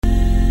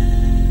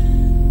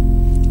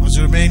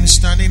remain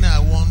standing, I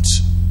want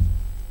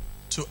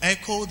to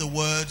echo the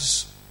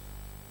words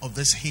of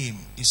this hymn.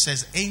 It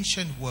says,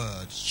 ancient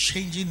words,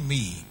 changing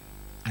me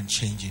and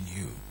changing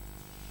you.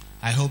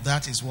 I hope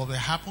that is what will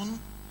happen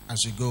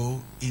as we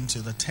go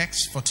into the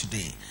text for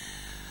today.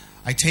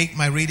 I take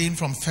my reading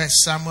from 1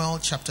 Samuel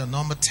chapter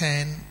number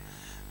 10,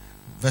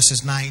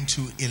 verses 9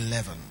 to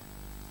 11.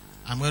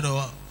 I'm going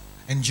to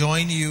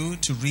enjoin you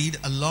to read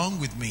along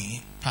with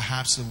me.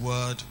 Perhaps the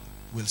word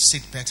will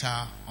sit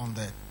better on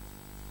the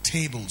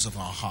tables of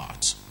our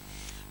hearts.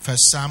 1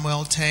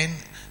 Samuel 10,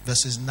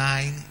 verses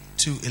 9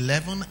 to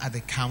 11. At the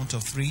count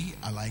of 3,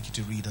 I'd like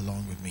you to read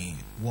along with me.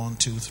 1,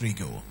 2, 3,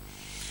 go.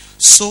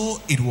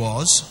 So it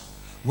was,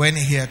 when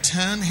he had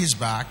turned his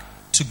back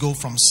to go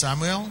from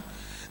Samuel,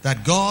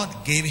 that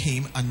God gave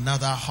him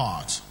another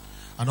heart.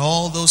 And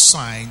all those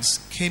signs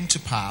came to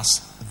pass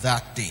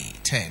that day.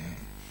 10.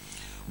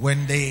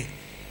 When they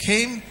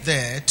came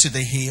there to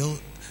the hill,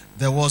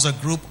 there was a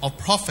group of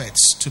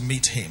prophets to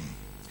meet him.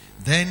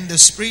 Then the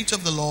Spirit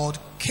of the Lord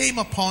came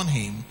upon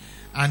him,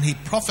 and he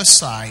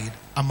prophesied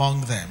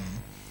among them.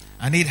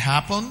 And it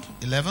happened,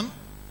 11,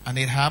 and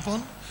it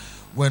happened,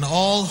 when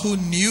all who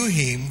knew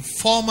him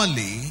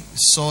formerly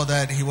saw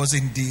that he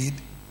indeed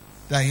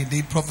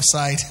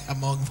prophesied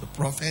among the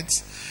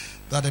prophets,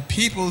 that the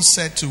people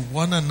said to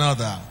one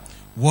another,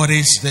 what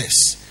is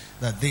this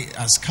that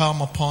has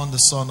come upon the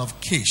son of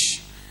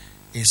Kish?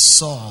 Is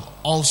Saul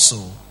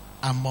also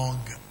among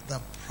the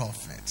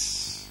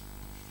prophets?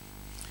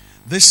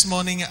 This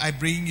morning I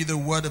bring you the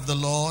word of the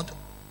Lord,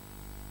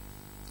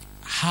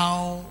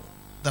 how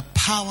the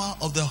power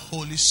of the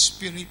Holy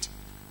Spirit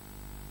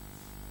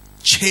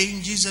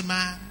changes a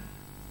man,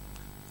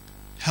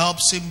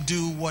 helps him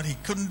do what he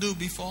couldn't do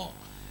before,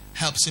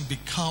 helps him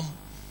become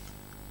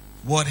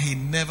what he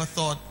never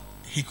thought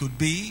he could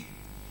be.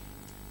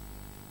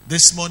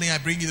 This morning I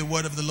bring you the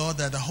word of the Lord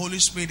that the Holy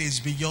Spirit is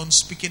beyond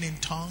speaking in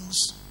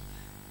tongues.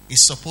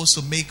 It's supposed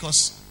to make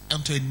us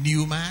into a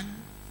new man,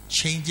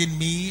 changing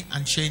me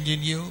and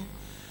changing you,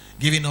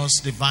 giving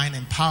us divine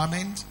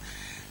empowerment.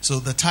 So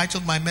the title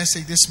of my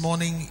message this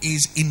morning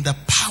is In the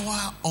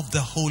Power of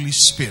the Holy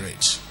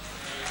Spirit.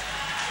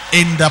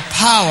 In the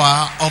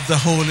power of the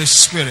Holy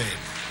Spirit.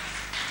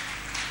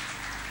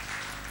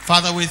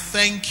 Father, we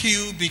thank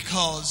you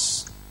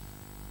because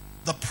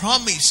the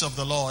promise of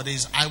the Lord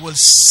is, I will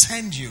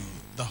send you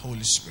the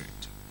Holy Spirit.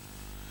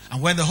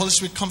 And when the Holy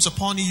Spirit comes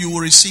upon you, you will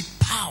receive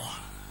power.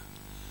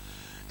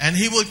 And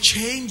he will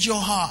change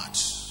your heart.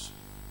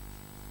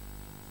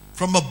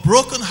 From a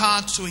broken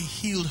heart to a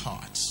healed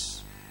heart.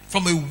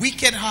 From a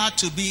wicked heart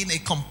to being a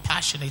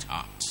compassionate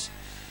heart.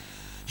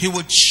 He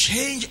will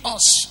change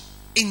us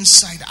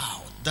inside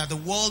out, that the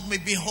world may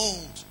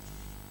behold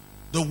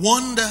the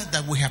wonder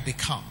that we have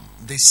become.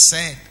 They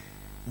said,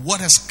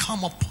 what has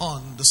come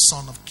upon the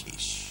son of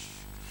Kish?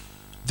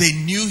 They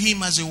knew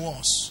him as he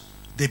was.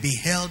 They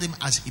beheld him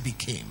as he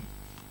became.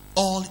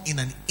 All in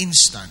an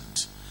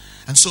instant.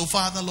 And so,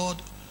 Father, Lord,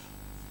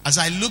 as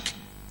I look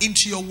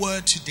into your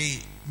word today,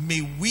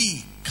 may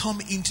we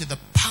come into the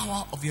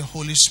power of your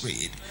Holy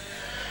Spirit.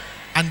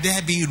 And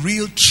there be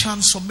real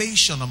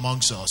transformation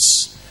amongst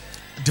us.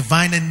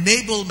 Divine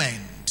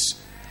enablement.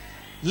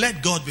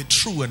 Let God be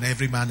true and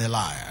every man a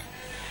liar.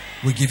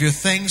 We give you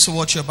thanks for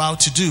what you're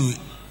about to do.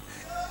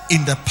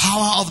 In the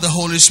power of the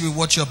Holy Spirit,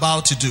 what you're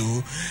about to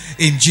do.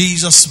 In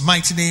Jesus'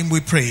 mighty name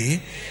we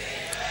pray.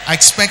 I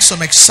expect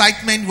some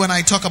excitement when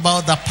I talk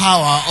about the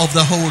power of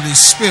the Holy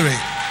Spirit.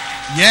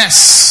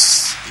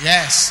 Yes,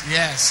 yes,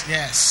 yes,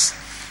 yes.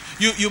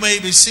 You may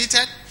be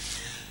seated.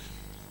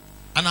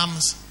 And I'm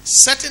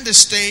setting the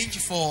stage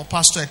for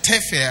Pastor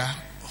Etefia,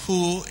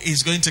 who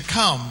is going to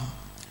come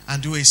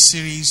and do a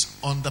series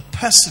on the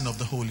person of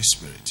the Holy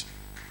Spirit.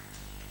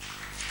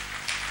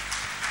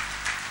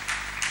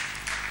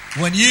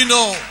 When you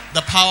know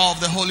the power of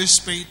the Holy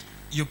Spirit,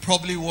 you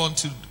probably want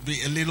to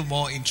be a little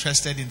more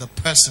interested in the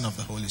person of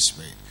the Holy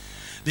Spirit.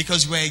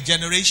 Because we're a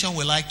generation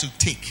we like to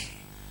take.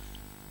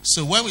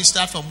 So when we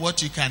start from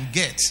what you can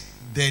get,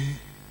 then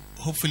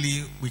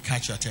hopefully we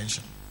catch your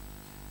attention.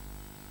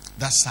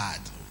 That's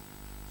sad.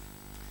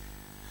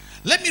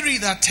 Let me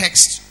read that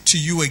text to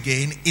you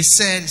again. It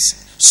says,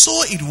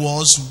 so it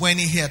was when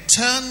he had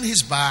turned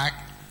his back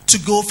to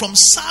go from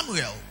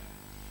Samuel.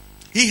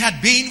 He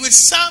had been with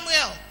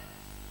Samuel.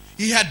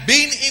 He had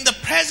been in the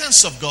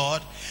presence of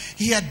God.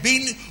 He had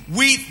been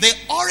with the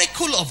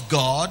oracle of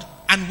God.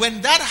 And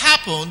when that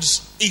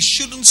happens, it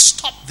shouldn't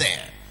stop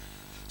there.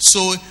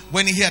 So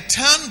when he had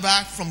turned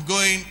back from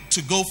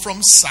go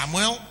from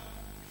Samuel,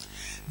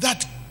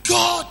 that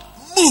God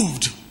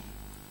moved.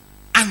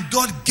 And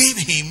God gave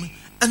him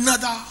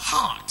another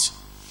heart.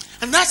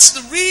 And that's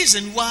the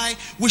reason why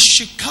we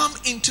should come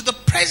into the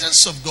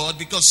presence of God,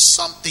 because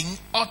something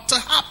ought to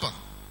happen.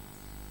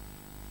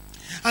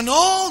 And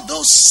all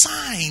those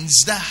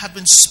signs that have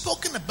been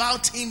spoken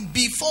about him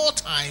before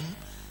time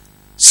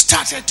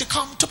started to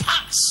come to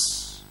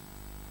pass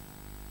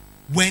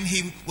when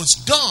he was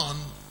done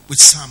with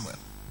Samuel.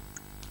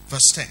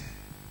 Verse 10.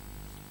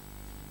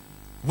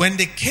 When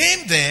they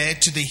came there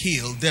to the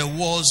hill, there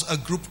was a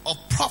group of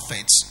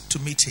prophets to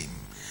meet him.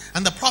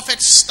 And the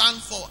prophets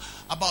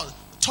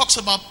talks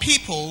about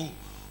people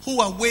who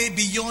are way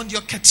beyond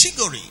your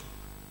category.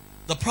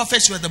 The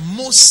prophets were the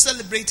most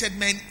celebrated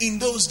men in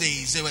those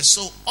days. They were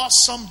so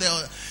awesome.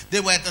 They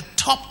were at the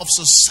top of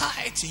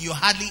society. You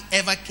hardly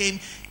ever came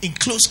in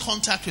close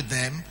contact with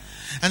them.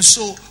 And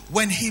so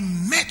when he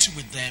met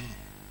with them,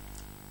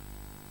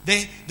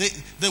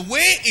 the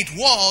way it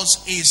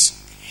was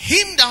is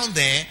him down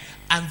there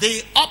and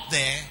they up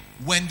there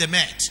when they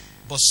met.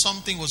 But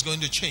something was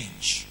going to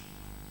change.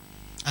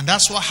 And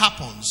that's what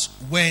happens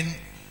when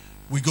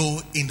we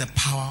go in the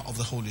power of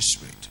the Holy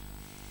Spirit.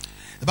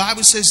 The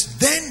Bible says,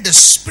 then the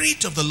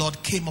Spirit of the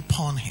Lord came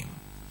upon him.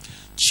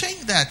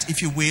 Change that,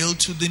 if you will,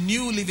 to the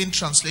New Living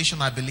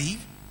Translation, I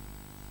believe.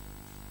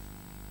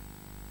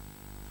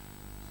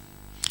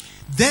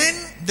 Then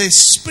the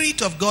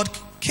Spirit of God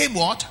came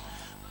what?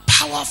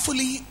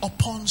 Powerfully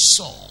upon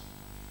Saul.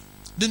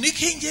 The New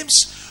King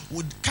James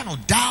would kind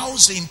of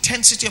douse the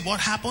intensity of what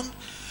happened.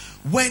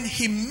 When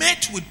he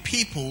met with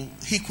people,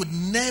 he could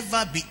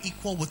never be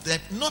equal with them,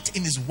 not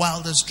in his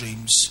wildest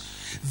dreams.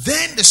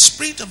 Then the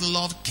Spirit of the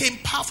Lord came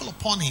powerful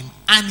upon him,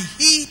 and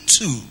he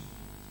too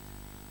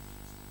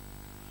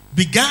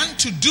began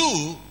to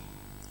do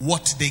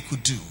what they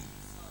could do.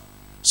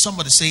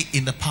 Somebody say,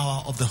 in the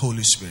power of the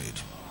Holy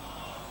Spirit.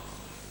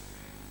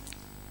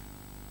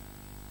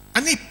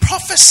 And he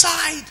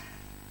prophesied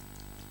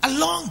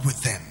along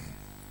with them.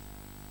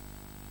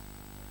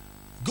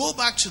 Go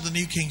back to the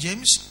New King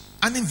James.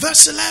 And in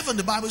verse 11,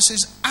 the Bible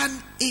says,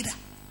 and it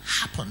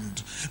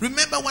happened.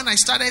 Remember when I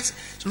started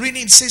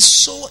reading, it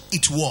says, so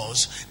it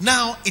was.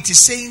 Now it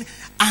is saying,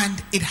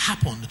 and it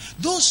happened.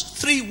 Those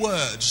three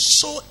words,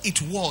 so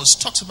it was,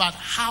 talks about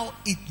how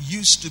it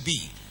used to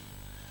be.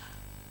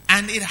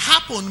 And it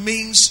happened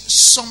means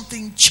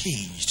something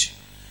changed.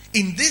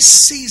 In this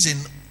season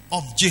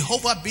of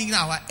Jehovah being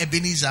our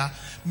Ebenezer,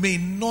 may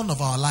none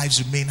of our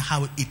lives remain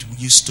how it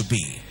used to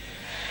be.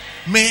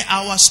 May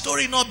our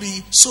story not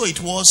be so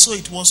it was.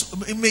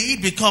 May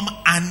it become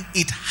and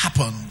it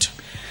happened.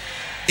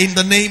 In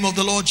the name of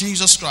the Lord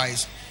Jesus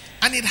Christ.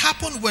 And it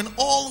happened when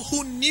all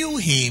who knew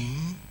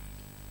him,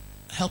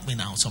 help me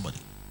now somebody.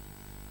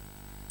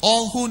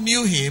 All who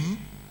knew him,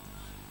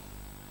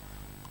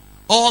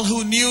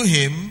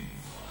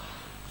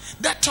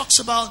 that talks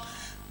about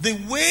the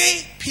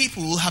way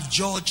people have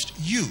judged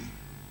you.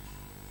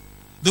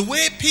 The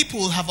way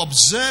people have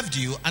observed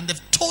you and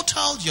they've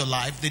totaled your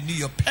life. They knew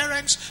your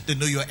parents, they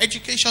know your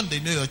education, they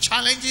know your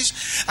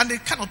challenges, and they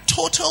kind of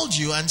totaled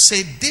you and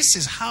say, this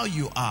is how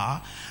you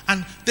are.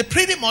 And they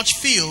pretty much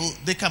feel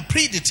they can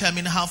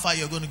predetermine how far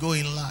you're going to go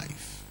in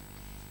life.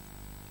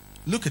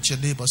 Look at your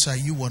neighbor, say, are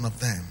you one of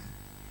them?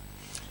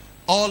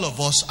 All of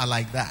us are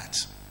like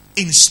that.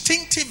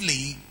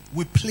 Instinctively,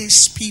 we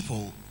place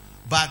people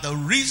by the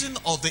reason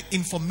of the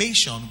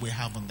information we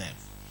have on them.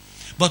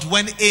 But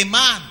when a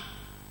man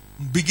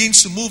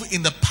begins to move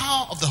in the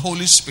power of the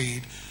Holy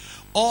Spirit,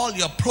 all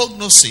your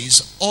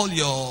prognosis, all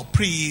your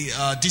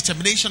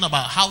predetermination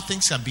about how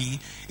things can be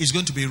is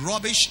going to be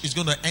rubbish. It's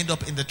going to end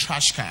up in the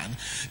trash can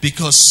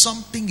because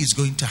something is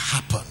going to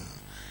happen.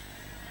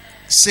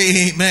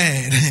 Say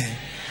amen.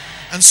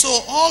 And so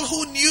all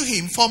who knew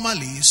him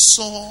formerly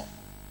saw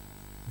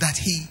that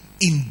he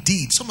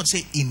indeed, someone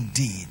say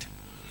indeed,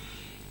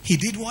 he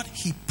did what?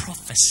 He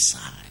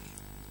prophesied.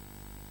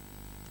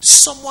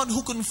 Someone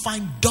who couldn't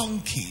find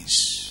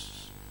donkeys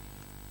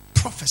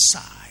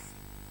prophesied.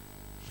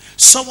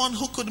 Someone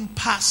who couldn't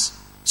pass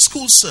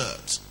school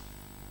cert,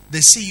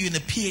 they see you in a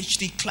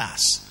PhD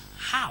class.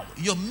 How?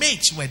 Your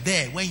mates were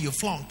there when you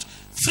flunked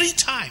 3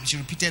 times. You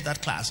repeated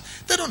that class.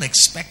 They don't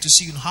expect to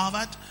see you in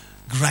Harvard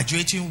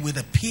graduating with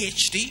a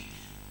PhD.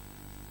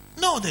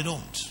 No, they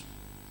don't.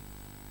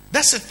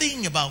 That's the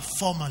thing about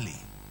formerly.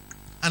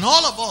 And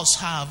all of us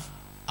have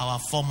our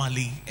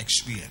formerly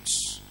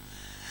experience.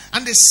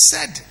 And they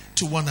said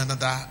to one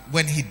another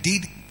when he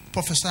did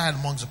prophesy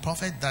amongst the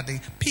prophets, that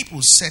the people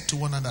said to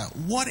one another,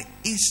 what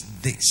is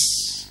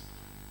this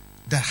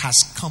that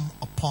has come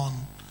upon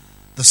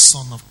the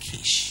son of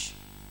Kish?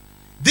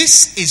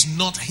 This is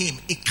not him.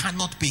 It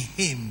cannot be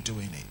him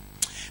doing it.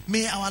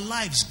 May our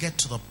lives get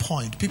to the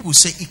point people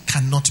say it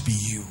cannot be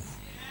you.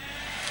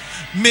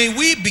 May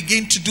we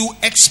begin to do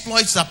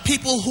exploits that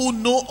people who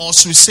know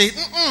us will say,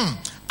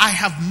 I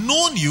have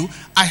known you,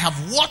 I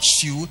have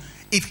watched you.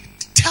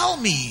 Tell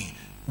me,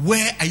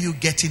 where are you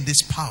getting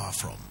this power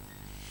from?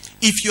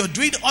 If you're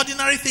doing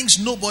ordinary things,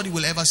 nobody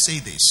will ever say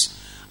this.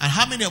 And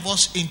how many of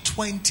us in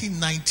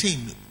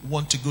 2019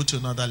 want to go to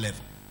another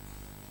level?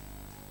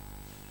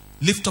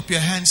 Lift up your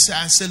hands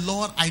and say,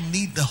 Lord, I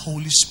need the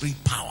Holy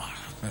Spirit power.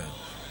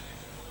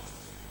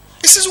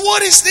 He says,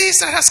 what is this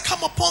that has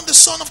come upon the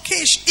son of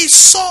Kish? Is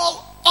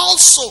Saul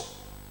also?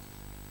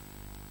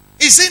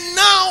 Is it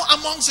now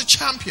amongst the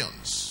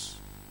champions?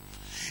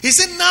 Is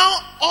it now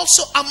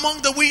also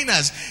among the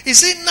winners?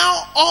 Is it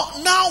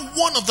now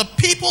one of the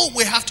people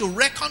we have to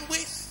reckon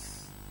with?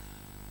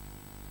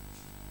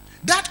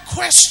 That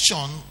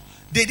question,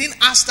 they didn't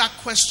ask that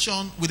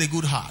question with a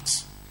good heart.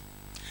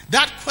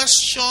 That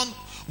question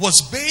was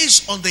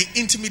based on the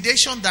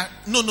intimidation that,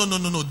 no.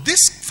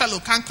 This fellow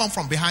can't come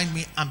from behind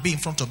me and be in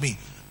front of me.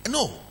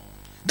 No.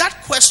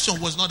 That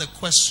question was not a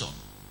question.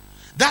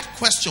 That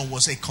question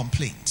was a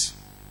complaint.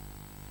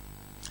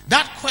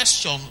 That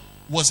question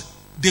was,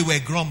 they were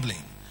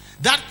grumbling.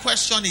 That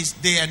question is,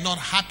 they are not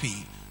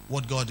happy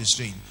what God is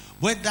doing.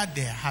 Whether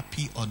they are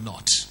happy or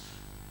not.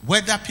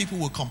 Whether people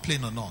will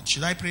complain or not.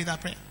 Should I pray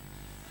that prayer?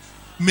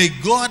 May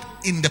God,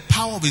 in the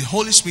power of the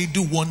Holy Spirit,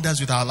 do wonders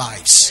with our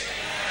lives.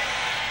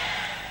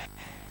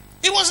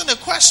 It wasn't a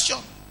question.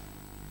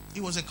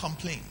 It was a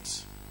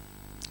complaint.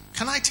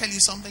 Can I tell you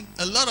something?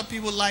 A lot of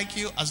people like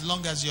you as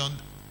long as you're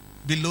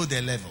below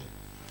their level.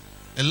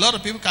 A lot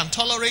of people can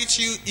tolerate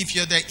you if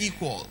you're their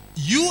equal.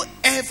 You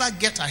ever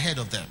get ahead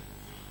of them.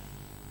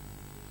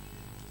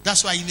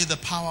 That's why you need the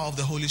power of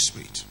the Holy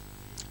Spirit.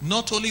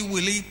 Not only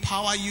will He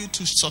power you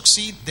to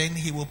succeed, then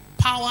He will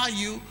power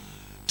you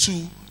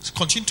to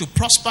continue to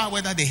prosper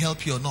whether they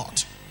help you or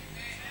not.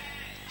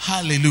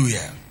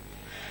 Hallelujah.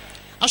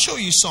 I'll show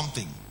you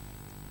something.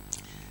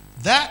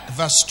 That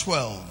verse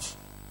 12,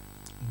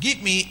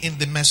 give me in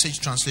the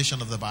Message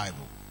translation of the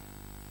Bible.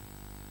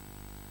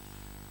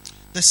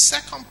 The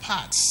second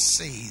part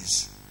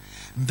says,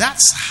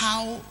 that's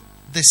how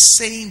the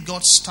saying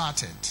got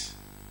started.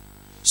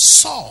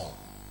 Saul,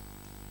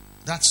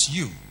 that's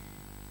you.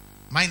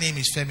 My name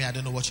is Femi. I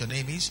don't know what your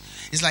name is.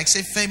 It's like,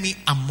 say, Femi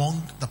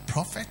among the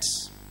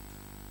prophets.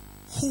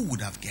 Who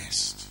would have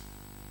guessed?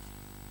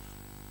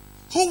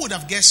 Who would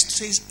have guessed?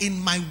 Says, in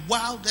my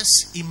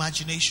wildest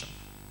imagination,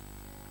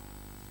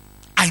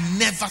 I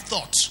never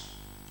thought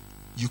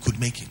you could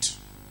make it.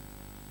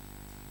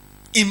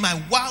 In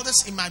my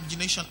wildest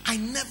imagination, I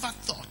never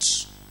thought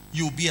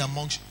you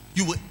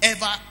will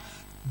ever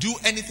do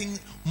anything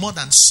more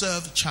than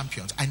serve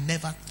champions. I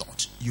never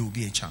thought you would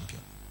be a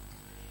champion.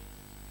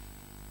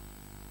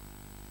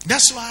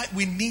 That's why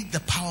we need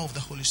the power of the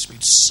Holy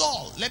Spirit.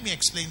 Saul, let me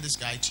explain this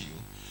guy to you,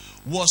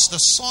 was the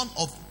son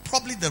of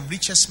probably the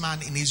richest man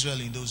in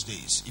Israel in those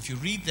days. If you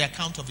read the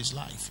account of his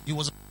life, he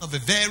was of a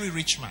very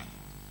rich man.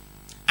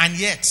 And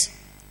yet,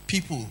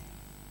 people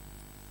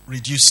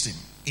reduced him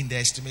in their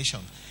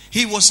estimation.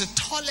 He was the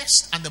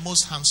tallest and the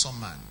most handsome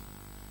man.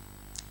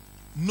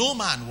 No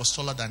man was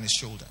taller than his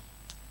shoulder.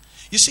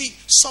 You see,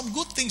 some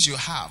good things you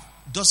have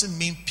doesn't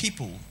mean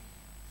people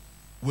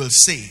will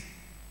say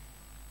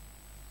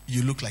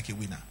you look like a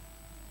winner.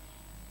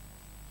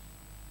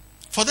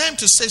 For them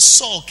to say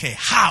Saul, okay,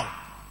 how?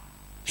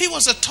 He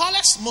was the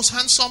tallest, most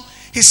handsome.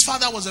 His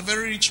father was a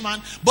very rich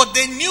man, but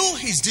they knew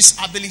his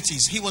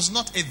disabilities. He was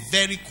not a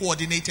very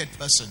coordinated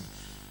person.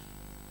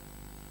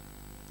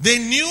 They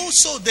knew,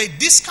 so they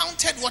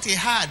discounted what he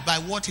had by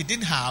what he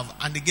didn't have,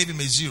 and they gave him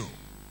a 0.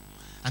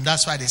 And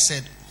that's why they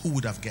said, who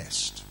would have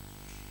guessed?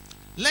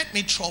 Let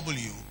me trouble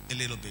you a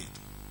little bit.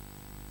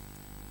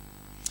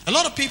 A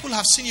lot of people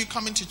have seen you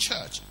coming to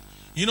church.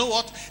 You know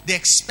what? They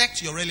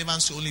expect your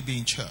relevance to only be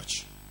in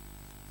church.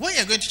 When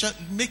you're going to church,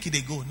 make it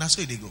they go. That's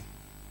where they go.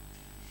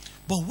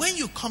 But when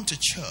you come to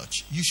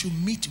church, you should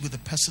meet with the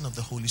person of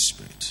the Holy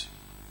Spirit.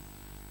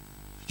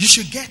 You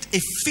should get a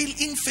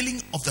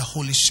feeling of the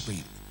Holy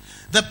Spirit.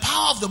 The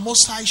power of the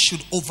Most High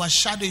should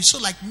overshadow you. So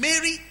like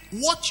Mary,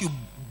 what you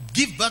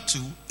give birth to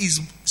is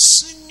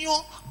senior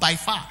by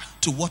far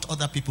to what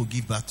other people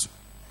give birth to.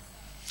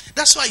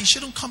 That's why you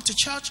shouldn't come to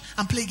church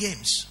and play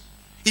games.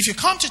 If you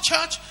come to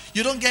church,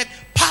 you don't get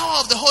power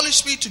of the Holy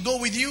Spirit to go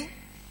with you,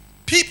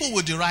 people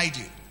will deride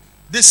you.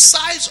 The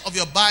size of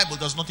your Bible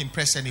does not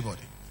impress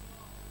anybody.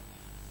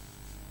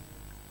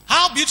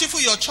 How beautiful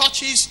your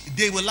church is,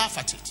 they will laugh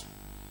at it.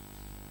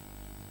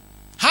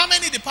 How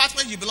many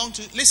departments you belong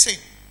to? Listen,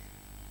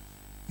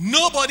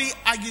 nobody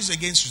argues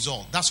against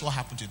result. That's what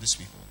happened to these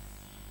people.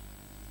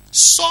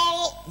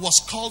 Saul was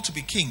called to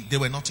be king. They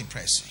were not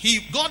impressed.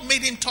 God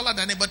made him taller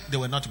than anybody. They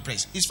were not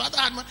impressed. His father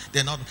had money.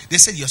 They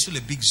said, you're still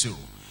a big 0.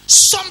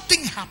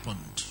 Something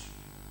happened.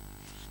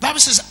 The Bible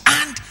says,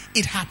 and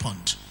it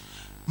happened.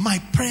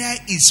 My prayer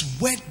is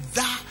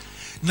whether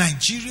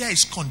Nigeria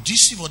is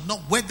conducive or not,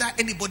 whether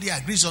anybody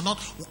agrees or not,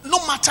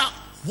 no matter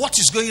what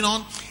is going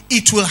on,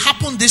 it will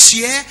happen this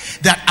year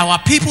that our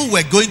people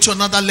were going to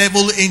another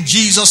level in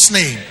Jesus'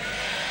 name.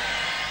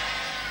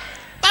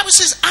 The Bible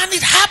says, and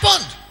it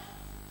happened.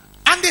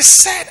 And they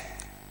said,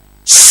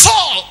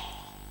 Saul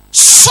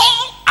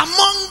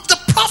among the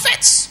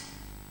prophets.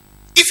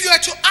 If you were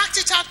to act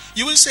it out,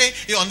 you will say,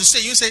 you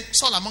understand, you say,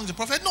 Saul among the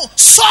prophets. No,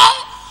 Saul,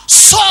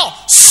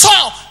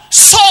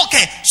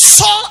 okay,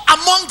 Saul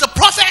among the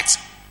prophets.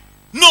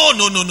 No.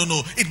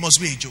 It must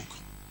be a joke.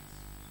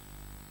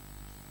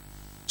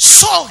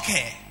 Saul,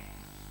 okay.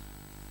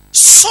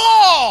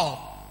 Saul.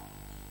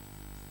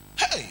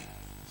 Hey,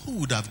 who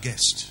would have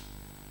guessed?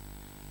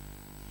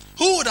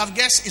 Who would have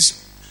guessed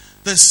is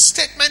the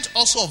statement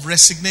also of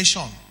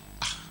resignation.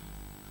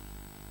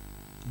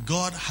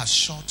 God has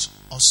shut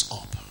us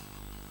up.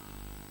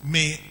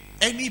 May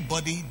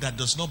anybody that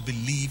does not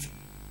believe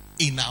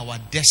in our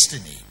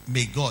destiny,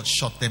 may God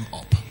shut them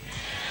up.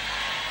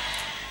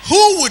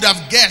 Who would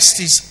have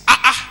guessed is,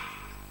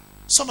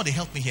 somebody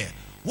help me here.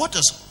 What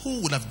does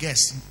who would have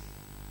guessed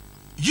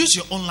Use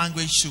your own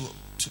language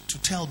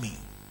to tell me.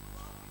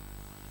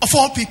 Of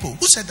all people,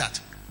 who said that?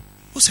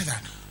 Who said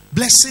that?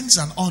 Blessings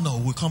and honor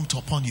will come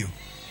upon you.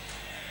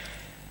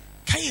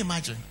 Can you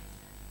imagine?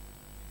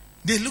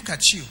 They look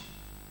at you.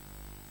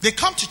 They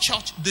come to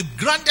church. The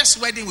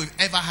grandest wedding we've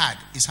ever had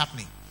is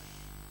happening.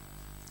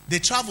 They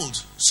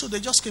traveled, so they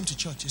just came to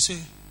church. You say,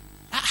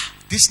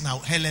 this now,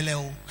 hey.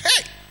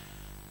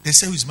 They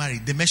say who's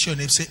married. They mention your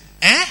name. Say,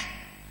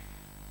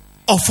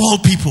 of all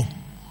people.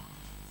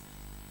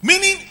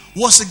 Meaning,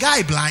 was the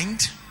guy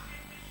blind?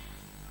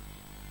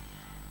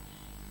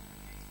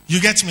 You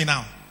get me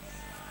now?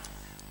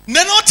 They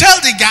don't tell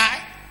the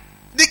guy.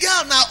 The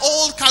girl now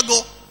old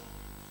cargo.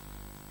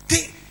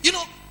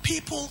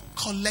 People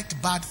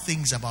collect bad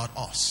things about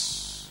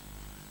us.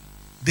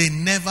 They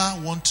never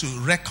want to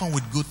reckon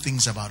with good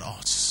things about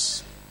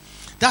us.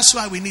 That's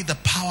why we need the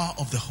power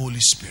of the Holy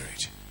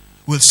Spirit.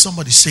 Will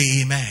somebody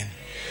say amen? Amen.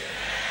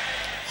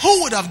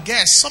 Who would have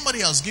guessed?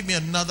 Somebody else give me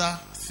another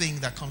thing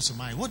that comes to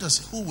mind. What does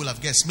who will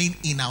have guessed mean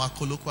in our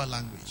colloquial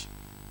language?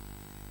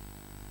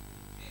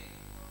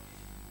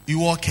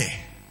 You okay?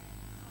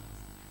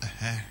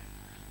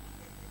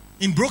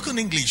 In broken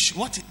English,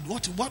 what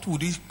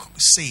would he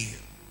say?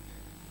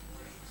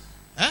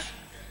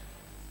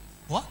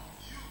 What?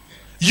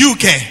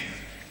 UK.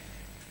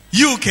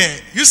 You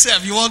say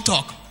if you won't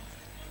talk.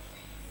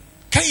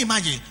 Can you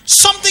imagine?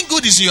 Something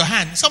good is in your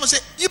hand. Someone say,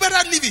 you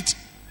better leave it.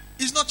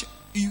 It's not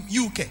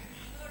UK.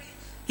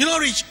 You're not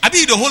rich. I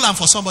mean, you hold on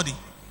for somebody.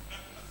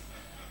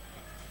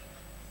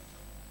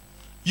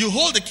 You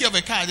hold the key of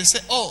a car. They say,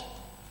 oh,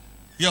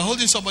 you're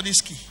holding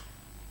somebody's key.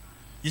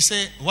 You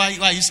say, why?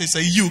 You say,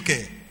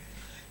 UK.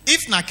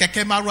 If na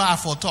keke maru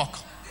for talk,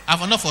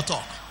 I've enough for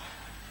talk.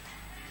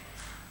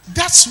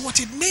 That's what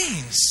it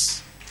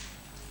means.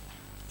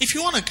 If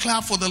you want to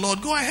clap for the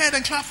Lord, go ahead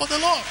and clap for the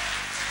Lord.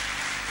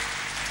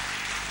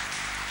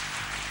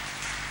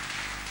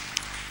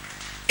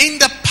 In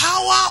the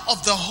power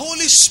of the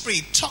Holy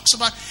Spirit, talks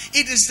about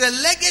it is the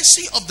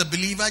legacy of the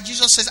believer.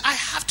 Jesus says, I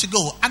have to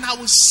go and I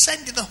will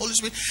send you the Holy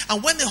Spirit.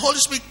 And when the Holy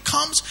Spirit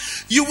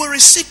comes, you will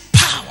receive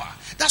power.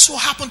 That's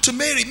what happened to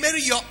Mary. Mary,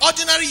 you're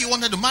ordinary. You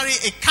wanted to marry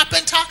a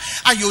carpenter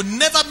and you'll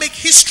never make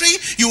history.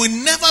 You will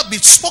never be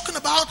spoken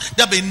about.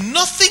 There'll be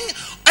nothing.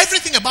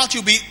 Everything about you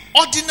will be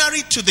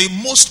ordinary to the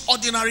most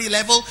ordinary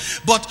level.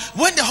 But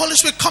when the Holy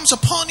Spirit comes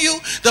upon you,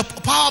 the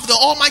power of the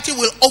Almighty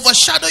will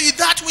overshadow you.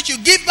 That which you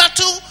give birth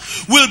to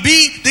will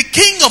be the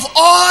king of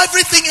all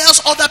everything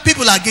else other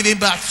people are giving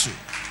birth to.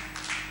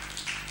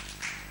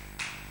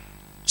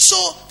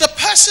 So the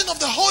person of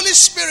the Holy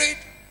Spirit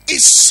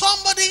is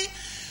somebody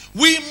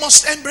we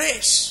must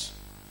embrace.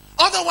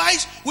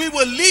 Otherwise, we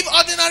will live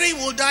ordinary,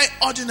 we'll die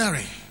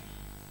ordinary.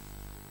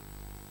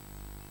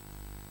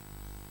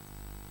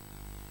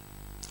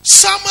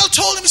 Samuel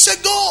told him, he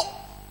said, go.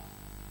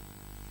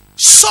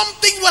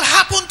 Something will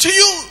happen to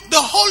you.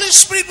 The Holy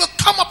Spirit will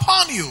come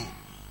upon you.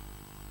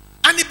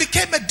 And he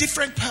became a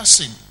different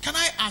person. Can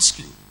I ask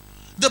you?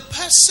 The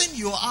person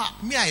you are,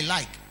 me I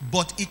like,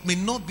 but it may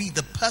not be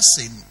the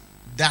person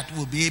that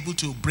will be able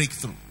to break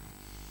through.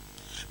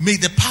 May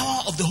the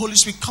power of the Holy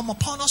Spirit come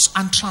upon us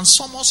and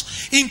transform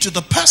us into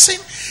the person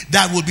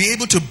that will be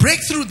able to break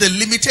through the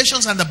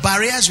limitations and the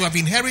barriers we have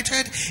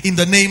inherited in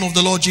the name of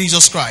the Lord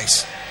Jesus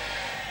Christ.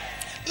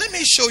 Let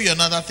me show you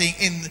another thing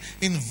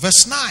in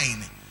verse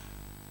 9.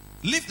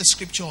 Leave the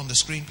scripture on the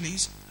screen,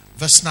 please.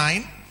 Verse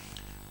 9.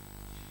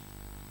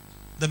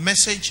 The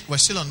message, we're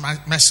still on my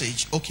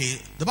message. Okay,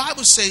 the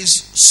Bible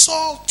says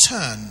Saul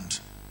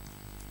turned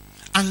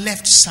and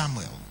left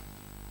Samuel.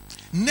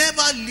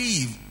 Never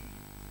leave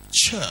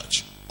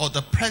church or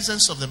the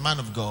presence of the man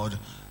of God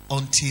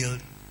until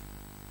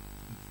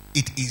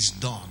it is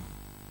done.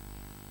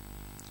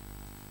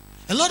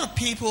 A lot of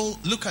people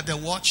look at their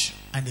watch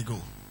and they go.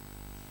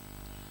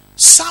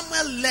 Saul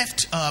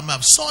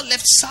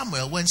left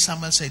Samuel when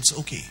Samuel said,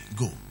 okay,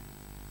 go.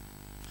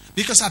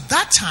 Because at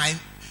that time,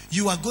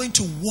 you are going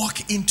to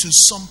walk into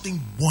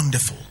something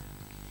wonderful.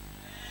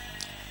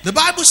 The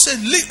Bible said,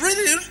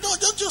 really, no,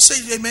 don't just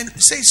say amen.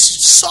 It says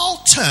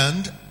Saul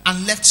turned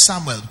and left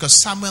Samuel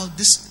because Samuel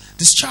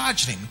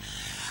discharged him.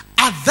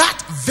 At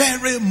that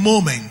very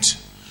moment,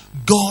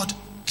 God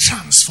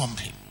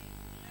transformed him.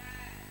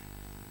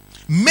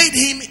 Made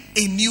him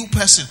a new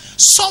person.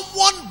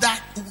 Someone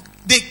that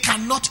they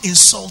cannot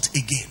insult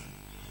again.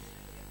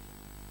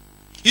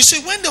 You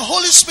see, when the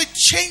Holy Spirit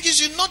changes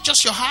you, not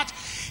just your heart,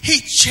 He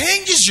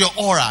changes your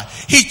aura.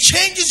 He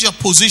changes your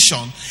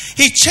position.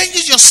 He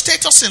changes your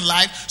status in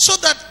life so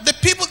that the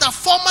people that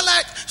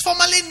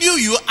formerly knew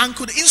you and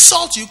could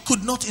insult you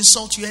could not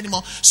insult you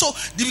anymore. So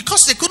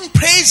because they couldn't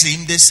praise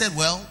him, they said,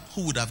 well,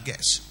 who would have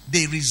guessed?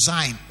 They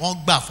resigned.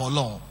 For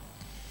long.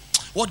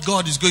 What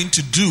God is going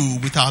to do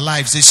with our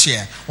lives this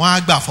year,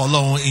 for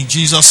long, in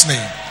Jesus'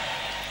 name.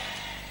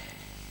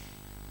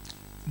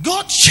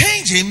 God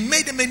changed him,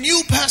 made him a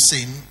new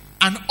person,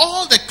 and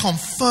all the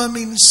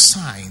confirming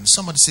signs,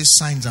 somebody says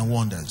signs and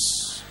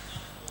wonders,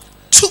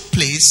 took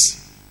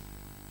place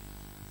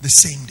the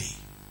same day.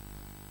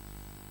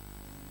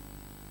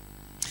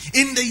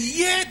 In the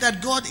year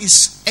that God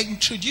is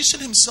introducing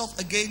himself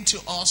again to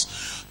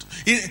us,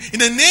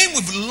 in a name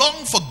we've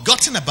long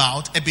forgotten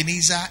about,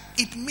 Ebenezer,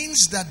 it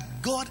means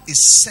that God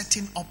is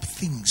setting up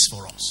things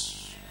for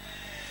us.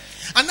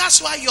 And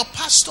that's why your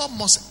pastor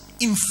must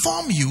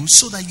inform you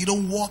so that you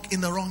don't walk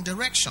in the wrong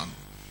direction.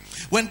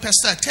 When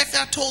Pastor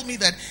Tefia told me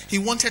that he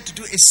wanted to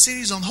do a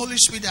series on Holy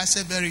Spirit, I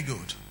said, very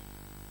good.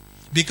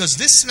 Because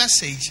this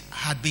message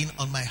had been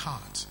on my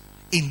heart,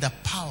 in the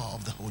power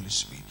of the Holy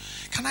Spirit.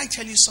 Can I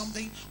tell you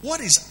something? What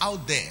is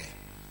out there,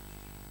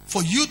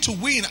 for you to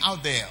win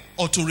out there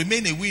or to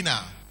remain a winner,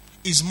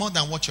 is more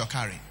than what you're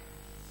carrying.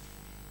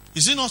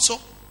 Is it not so?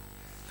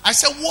 I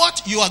said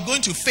what you are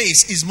going to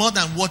face is more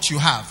than what you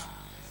have.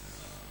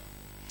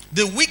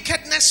 The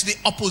wickedness, the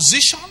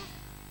opposition,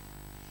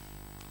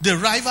 the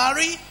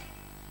rivalry,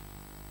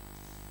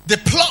 the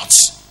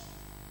plots,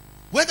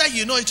 whether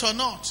you know it or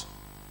not,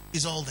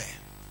 is all there.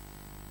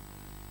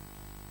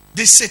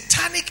 The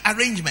satanic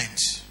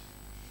arrangement,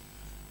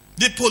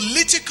 the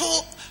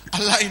political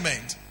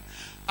alignment.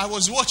 I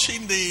was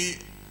watching the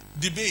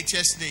debate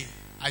yesterday.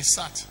 I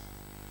sat.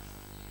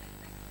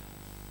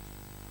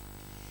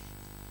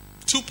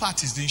 Two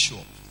parties didn't show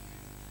up.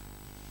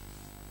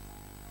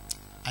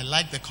 I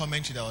like the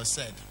commentary that was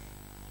said.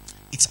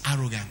 It's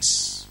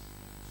arrogance.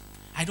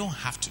 I don't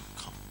have to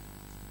come.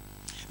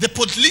 The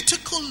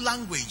political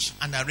language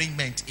and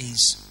arrangement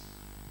is,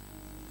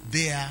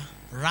 their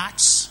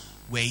rats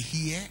were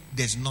here,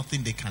 there's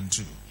nothing they can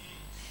do.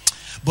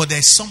 But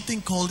there's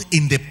something called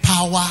in the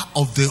power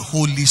of the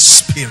Holy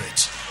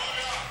Spirit.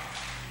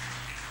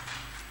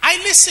 I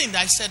listened.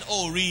 I said,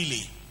 oh,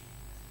 really?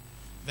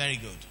 Very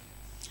good.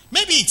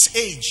 Maybe it's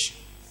age.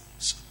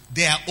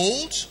 They are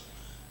old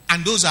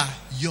and those are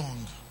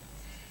young.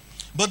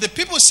 But the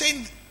people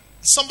saying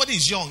somebody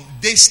is young,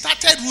 they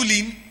started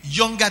ruling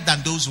younger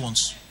than those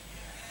ones.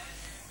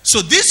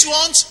 So these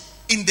ones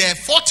in their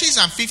 40s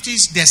and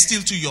 50s, they're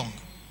still too young.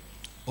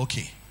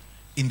 Okay.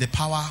 In the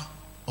power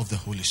of the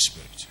Holy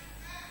Spirit.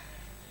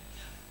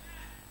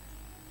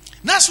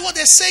 That's what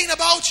they're saying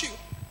about you.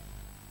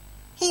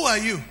 Who are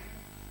you?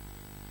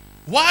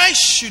 Why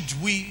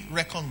should we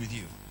reckon with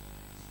you?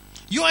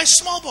 You are a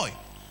small boy.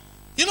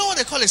 You know what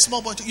they call a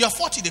small boy? You are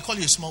 40, they call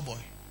you a small boy.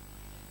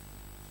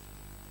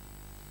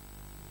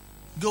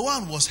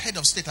 Gowon was head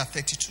of state at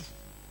 32.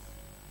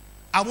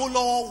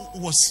 Awolowo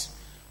was,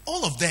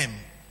 all of them,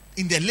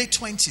 in their late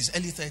 20s,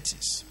 early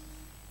 30s.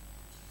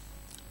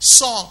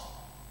 So,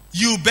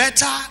 you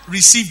better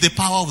receive the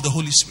power of the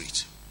Holy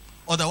Spirit.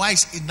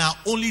 Otherwise, it's now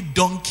only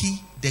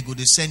donkey they're going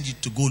to send you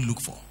to go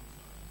look for.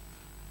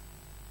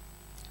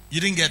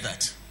 You didn't get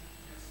that?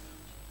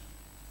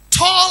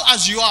 Tall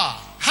as you are,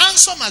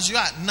 handsome as you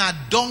are, now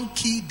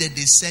donkey that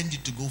they send you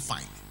to go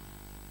find.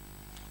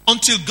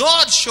 Until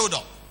God showed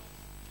up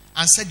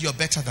and said, you're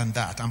better than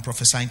that. I'm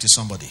prophesying to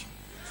somebody.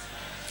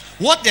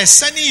 What they're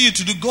sending you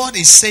to do, God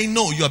is saying,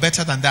 no, you're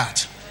better than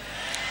that.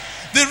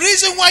 The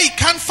reason why you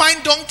can't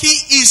find donkey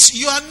is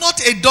you are not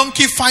a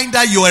donkey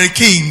finder, you are a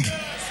king.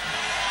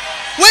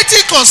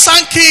 Waiting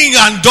concern king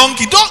and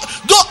donkey.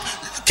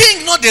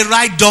 King not the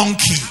right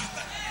donkey.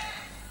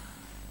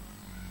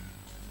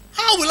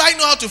 How will I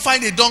know how to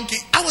find a donkey?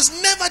 I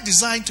was never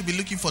designed to be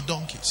looking for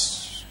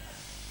donkeys.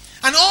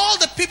 And all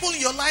the people in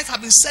your life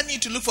have been sending you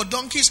to look for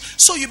donkeys.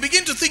 So you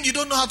begin to think you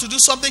don't know how to do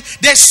something.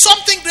 There's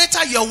something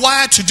greater you're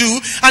wired to do.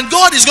 And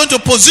God is going to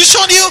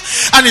position you.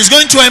 And He's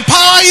going to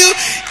empower you.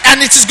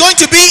 And it is going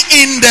to be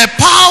in the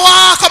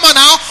power, come on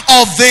now,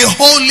 of the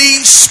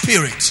Holy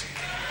Spirit.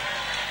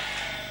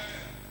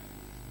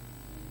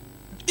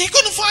 He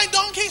couldn't find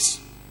donkeys.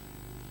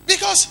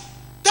 Because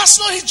that's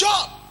not his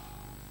job.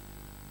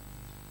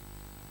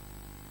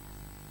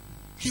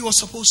 He was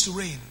supposed to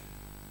reign.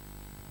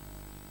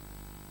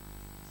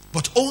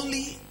 But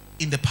only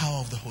in the power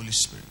of the Holy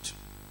Spirit.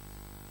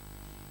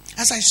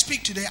 As I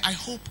speak today, I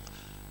hope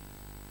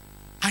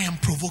I am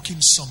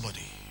provoking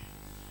somebody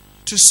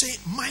to say,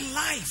 my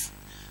life,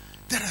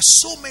 there are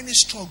so many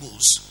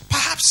struggles.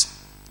 Perhaps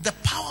the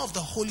power of the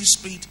Holy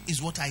Spirit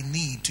is what I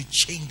need to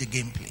change the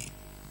gameplay.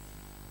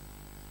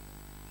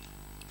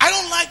 I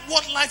don't like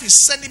what life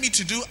is sending me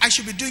to do. I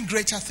should be doing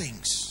greater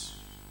things.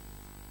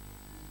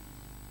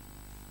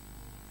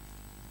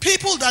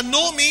 People that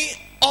know me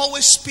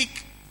always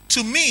speak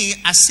to me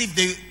as if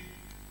they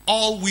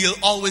all will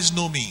always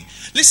know me.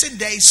 Listen,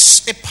 there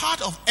is a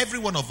part of every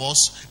one of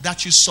us that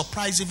should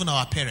surprise even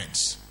our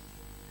parents.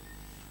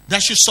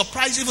 That should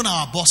surprise even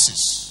our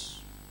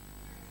bosses.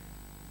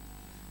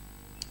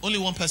 Only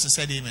one person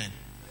said amen.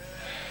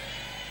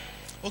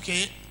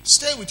 Okay,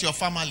 stay with your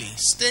family.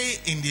 Stay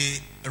in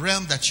the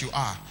realm that you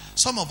are.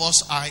 Some of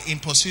us are in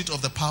pursuit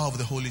of the power of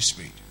the Holy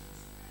Spirit.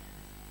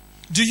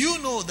 Do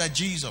you know that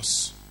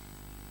Jesus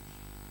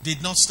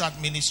did not start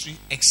ministry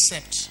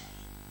except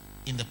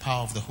in the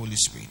power of the Holy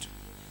Spirit?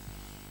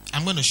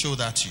 I'm going to show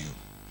that to you.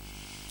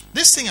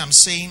 This thing I'm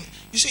saying,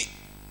 you see,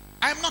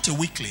 I'm not a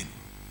weakling.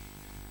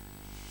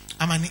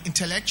 I'm an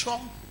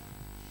intellectual.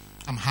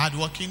 I'm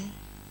hardworking.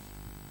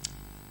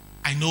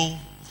 I know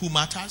who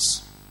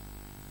matters.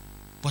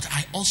 But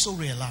I also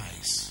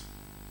realize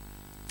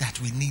that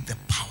we need the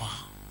power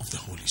of the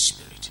Holy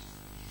Spirit.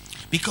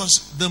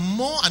 Because the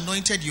more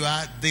anointed you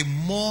are, the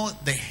more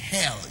the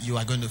hell you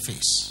are going to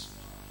face.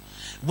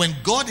 When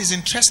God is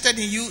interested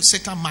in you,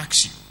 Satan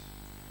marks you.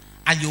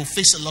 And you'll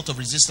face a lot of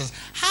resistance.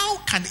 How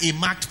can a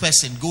marked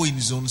person go in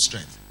his own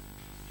strength?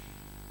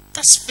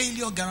 That's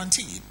failure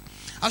guaranteed.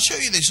 I'll show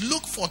you this.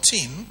 Luke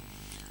 14.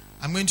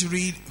 I'm going to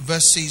read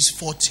verses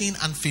 14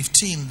 and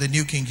 15, the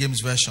New King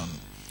James Version.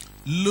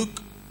 Luke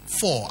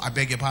 4, I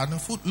beg your pardon.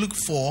 Luke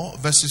 4,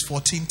 verses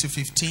 14 to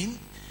 15.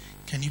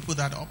 Can you put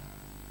that up?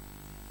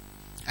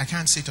 I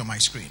can't see it on my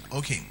screen.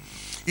 Okay.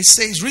 It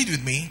says, read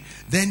with me.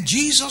 Then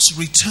Jesus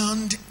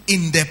returned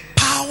in the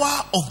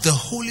power of the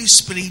Holy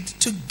Spirit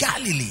to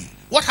Galilee.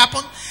 What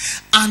happened?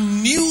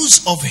 And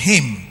news of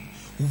him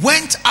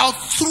went out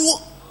through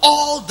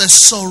all the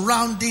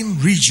surrounding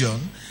region.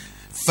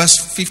 Verse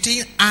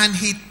 15. And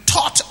he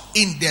taught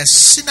in their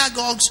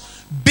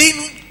synagogues,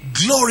 being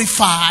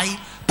glorified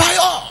by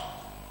all.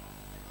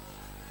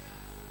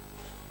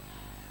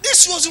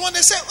 This was the one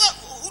that said, well,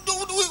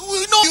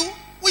 we know you.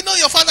 We know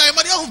your father.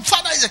 Your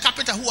father is a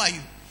carpenter. Who are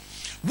you?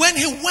 When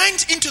he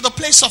went into the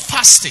place of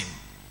fasting.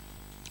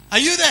 Are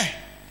you there?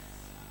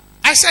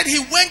 I said he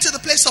went to the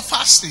place of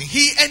fasting.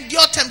 He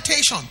endured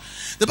temptation.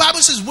 The Bible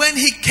says when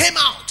he came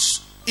out,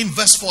 in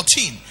verse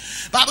 14,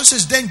 the Bible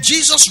says then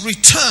Jesus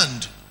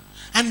returned.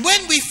 And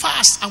when we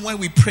fast and when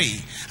we pray,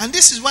 and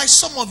this is why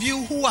some of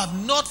you who are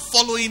not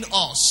following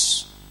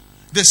us,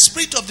 the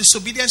spirit of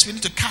disobedience, we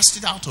need to cast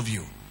it out of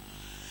you.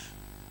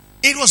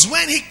 It was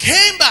when he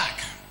came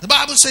back. The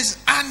Bible says,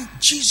 and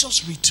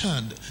Jesus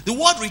returned. The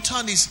word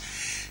return is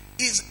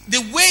the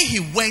way he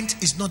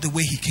went is not the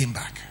way he came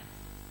back.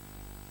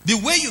 The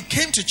way you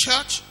came to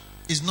church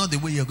is not the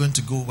way you're going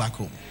to go back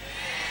home.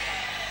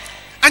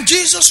 And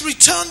Jesus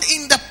returned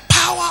in the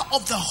power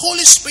of the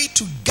Holy Spirit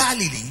to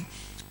Galilee,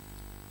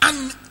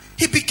 and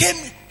he became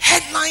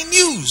headline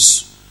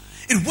news.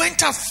 It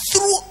went out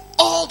through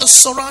all the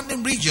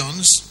surrounding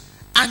regions,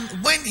 and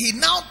when he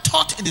now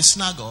taught in the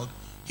synagogue,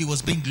 he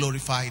was being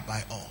glorified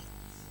by all.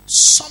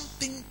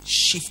 Something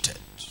shifted.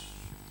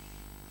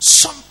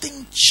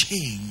 Something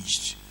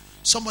changed.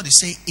 Somebody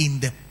say, in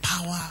the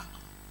power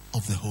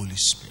of the Holy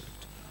Spirit.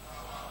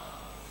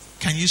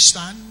 Can you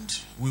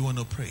stand? We want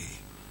to pray.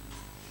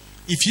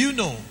 If you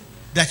know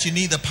that you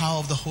need the power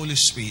of the Holy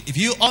Spirit, if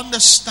you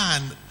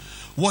understand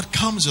what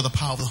comes with the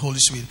power of the Holy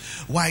Spirit,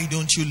 why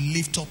don't you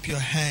lift up your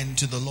hand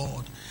to the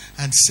Lord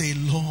and say,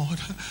 Lord,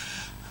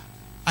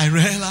 I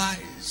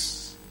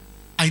realize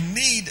I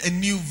need a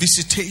new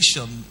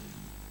visitation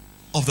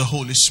of the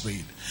Holy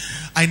Spirit.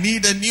 I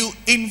need a new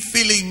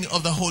infilling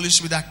of the Holy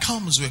Spirit that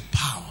comes with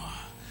power.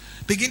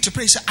 Begin to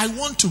pray. Say, I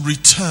want to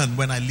return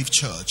when I leave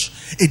church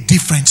a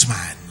different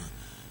man.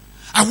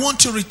 I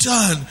want to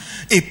return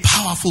a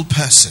powerful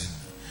person.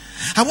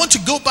 I want to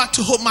go back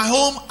to my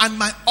home and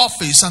my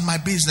office and my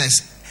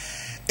business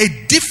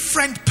a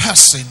different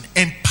person,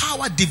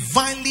 empowered,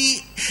 divinely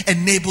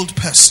enabled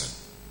person.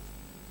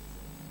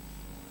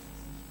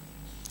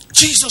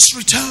 Jesus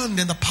returned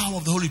in the power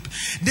of the Holy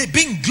Spirit. They're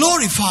being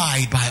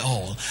glorified by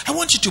all. I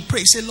want you to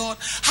pray. Say, Lord,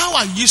 how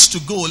I used to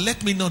go,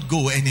 let me not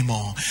go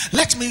anymore.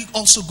 Let me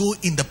also go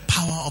in the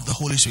power of the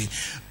Holy Spirit.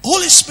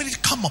 Holy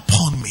Spirit, come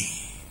upon me.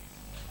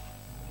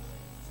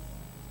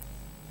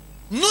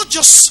 Not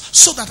just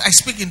so that I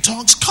speak in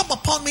tongues. Come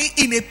upon me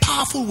in a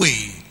powerful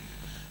way.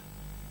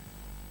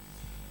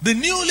 The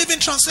New Living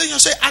Translation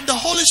says, and the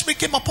Holy Spirit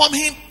came upon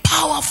him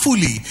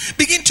powerfully.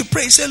 Begin to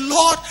pray. Say,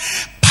 Lord,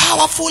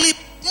 powerfully,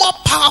 more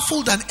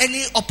powerful than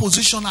any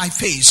opposition I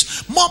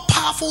face, more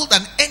powerful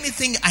than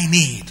anything I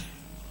need.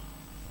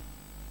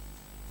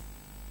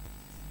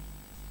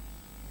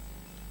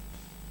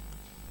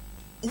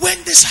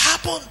 When this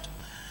happened,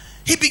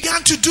 he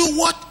began to do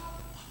what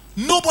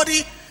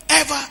nobody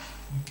ever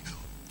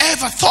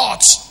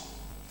thought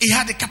he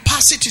had the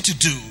capacity to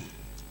do.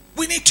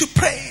 We need to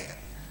pray.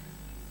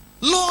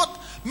 Lord,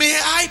 may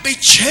I be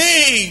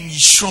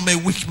changed from a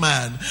weak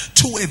man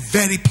to a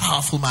very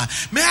powerful man.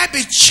 May I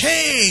be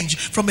changed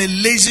from a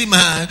lazy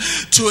man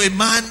to a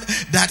man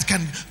that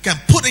can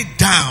put it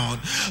down.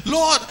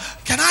 Lord,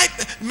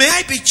 may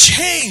I be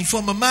changed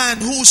from a man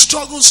who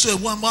struggles to a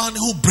woman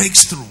who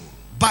breaks through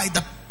by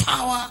the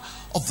power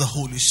of the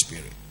Holy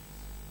Spirit.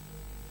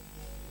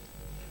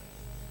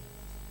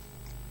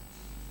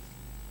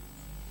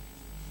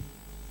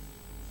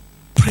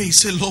 Praise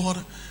the Lord.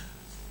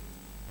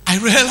 I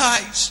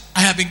realize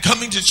I have been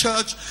coming to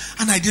church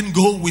and I didn't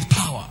go with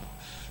power.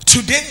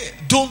 Today,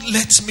 don't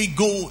let me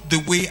go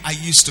the way I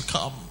used to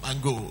come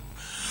and go.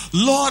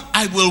 Lord,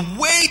 I will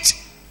wait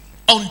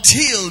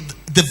until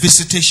the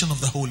visitation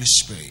of the Holy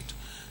Spirit.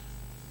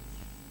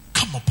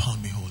 Come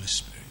upon me, Holy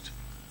Spirit.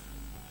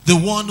 The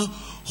one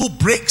who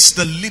breaks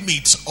the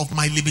limits of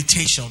my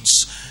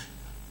limitations.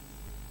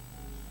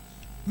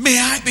 May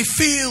I be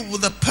filled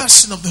with the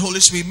person of the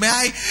Holy Spirit. May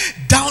I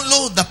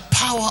download the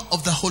power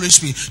of the Holy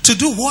Spirit to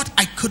do what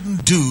I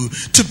couldn't do,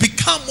 to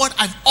become what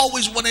I've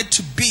always wanted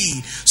to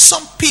be.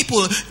 Some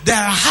people, there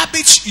are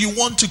habits you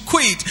want to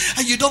quit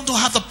and you don't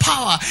have the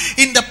power.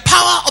 In the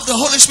power of the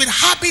Holy Spirit,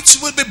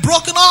 habits will be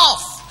broken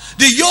off.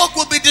 The yoke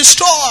will be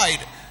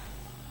destroyed.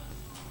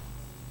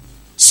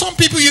 Some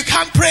people you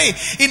can't pray.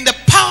 In the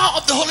power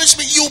of the Holy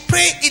Spirit, you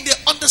pray in the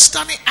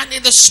understanding and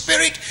in the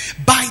spirit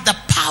by the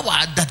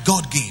power that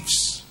God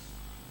gives.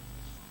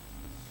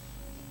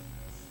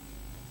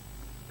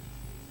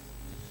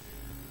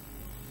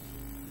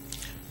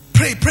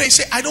 Pray,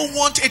 say, I don't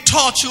want a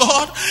touch,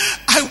 Lord.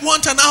 I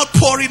want an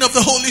outpouring of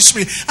the Holy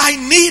Spirit. I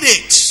need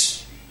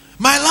it.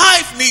 My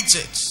life needs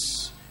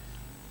it.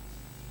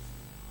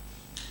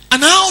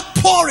 An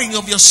outpouring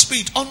of your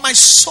spirit on my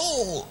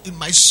soul, in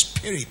my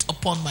spirit,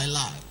 upon my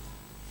life.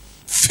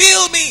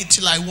 Fill me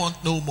till I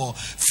want no more.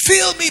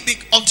 Fill me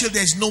until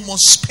there's no more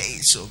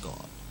space, oh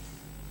God.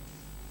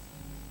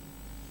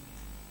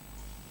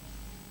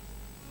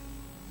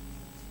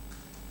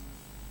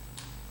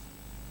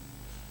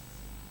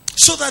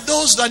 So that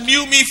those that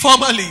knew me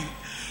formerly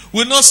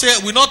will not say,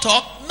 will not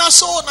talk. Not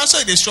so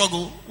they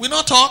struggle. Will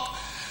not talk.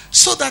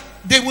 So that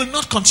they will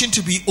not continue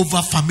to be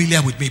over familiar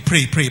with me.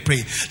 Pray.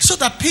 So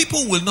that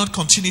people will not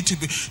continue to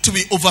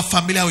be over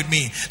familiar with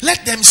me.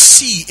 Let them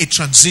see a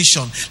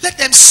transition. Let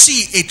them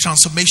see a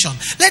transformation.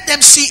 Let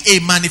them see a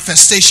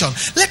manifestation.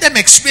 Let them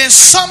experience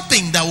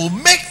something that will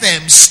make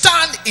them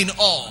stand in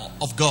awe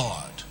of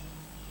God.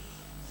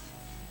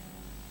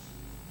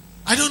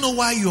 I don't know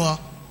why you are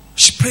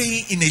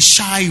praying in a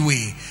shy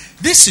way.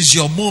 This is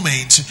your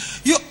moment.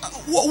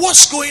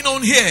 What's going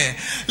on here?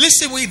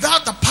 Listen,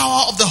 without the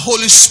power of the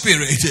Holy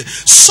Spirit,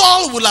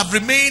 Saul will have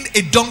remained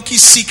a donkey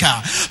seeker.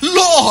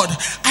 Lord,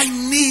 I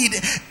need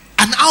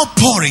an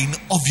outpouring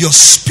of your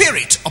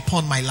spirit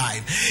upon my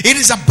life. It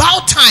is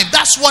about time.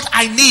 That's what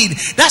I need.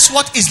 That's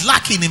what is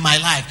lacking in my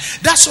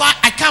life. That's why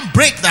I can't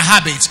break the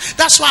habits.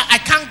 That's why I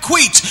can't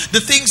quit the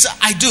things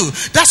I do.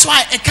 That's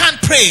why I can't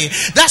pray.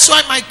 That's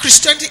why my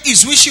Christianity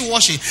is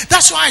wishy-washy.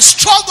 That's why I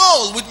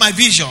struggle with my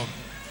vision.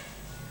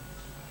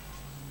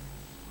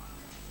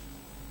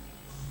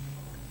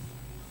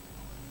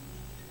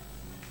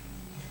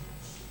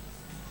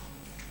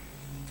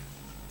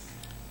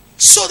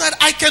 So that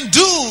I can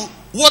do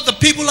what the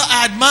people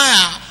I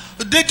admire,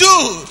 they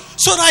do.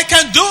 So that I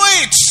can do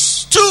it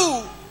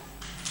too.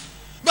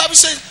 The Bible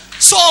says,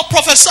 Saul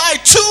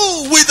prophesied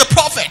too with the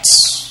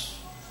prophets.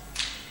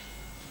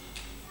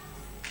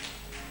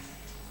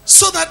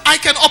 So that I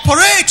can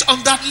operate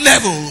on that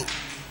level.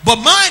 But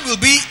mine will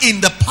be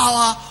in the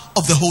power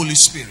of the Holy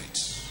Spirit.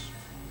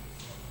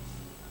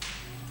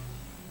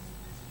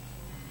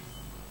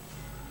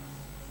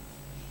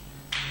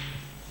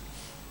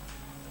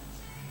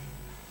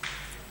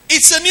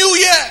 It's a new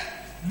year.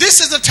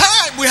 This is the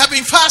time we have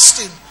been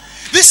fasting.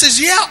 This is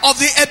year of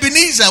the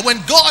Ebenezer,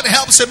 when God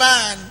helps a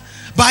man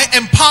by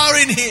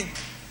empowering him.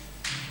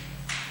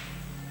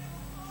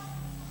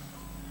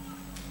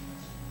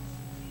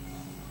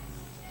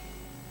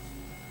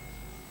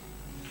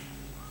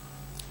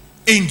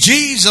 In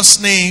Jesus'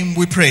 name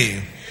we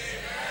pray.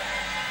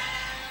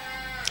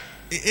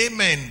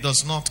 Amen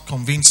does not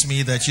convince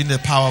me that you need the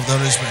power of the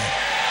Holy Spirit.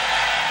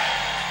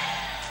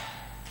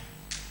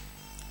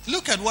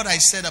 Look at what I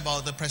said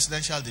about the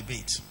presidential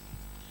debate.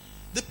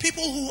 The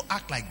people who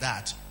act like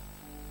that,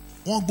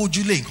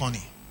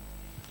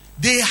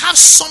 they have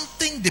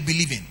something they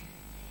believe in.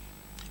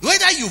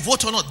 Whether you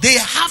vote or not, they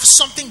have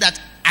something that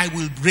I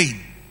will reign.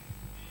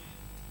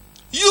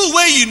 You,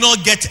 where you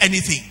not get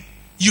anything,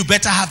 you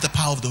better have the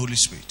power of the Holy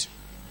Spirit.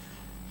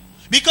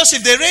 Because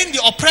if they reign,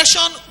 the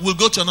oppression will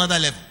go to another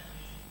level.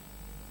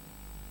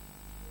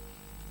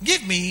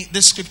 Give me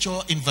the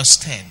scripture in verse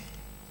 10,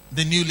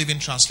 the New Living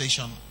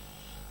Translation.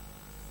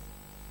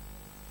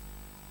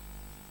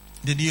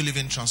 The New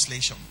Living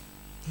Translation.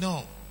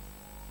 No.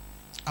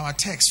 Our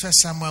text, 1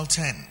 Samuel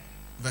 10,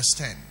 verse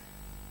 10.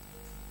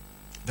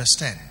 Verse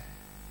 10.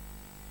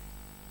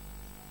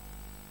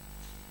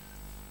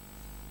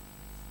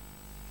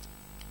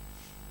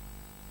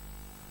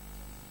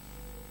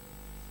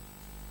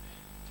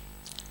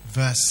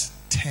 Verse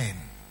 10.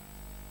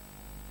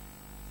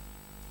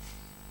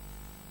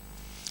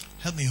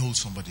 Help me hold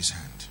somebody's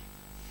hand.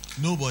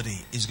 Nobody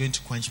is going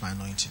to quench my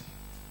anointing.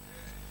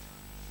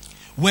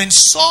 When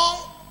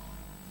Saul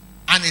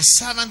and a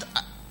servant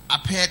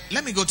appeared.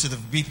 Let me go to the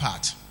B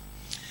part.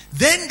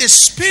 Then the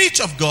Spirit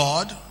of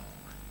God.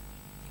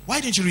 Why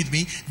didn't you read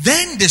me?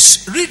 Then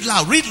this, read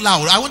loud.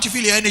 I want to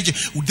feel your energy.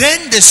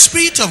 Then the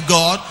Spirit of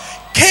God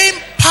came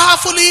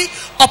powerfully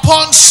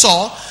upon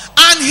Saul,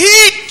 and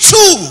he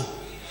too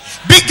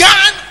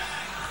began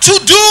to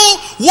do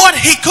what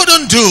he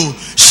couldn't do.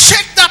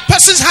 Shake that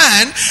person's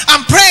hand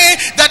and pray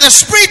that the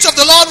Spirit of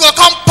the Lord will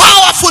come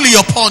powerfully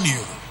upon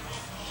you,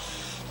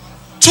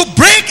 to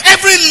break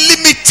every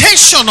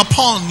limitation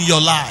upon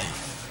your life,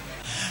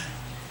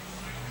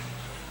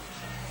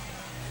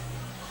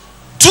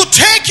 to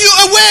take you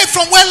away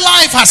from where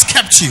life has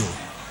kept you,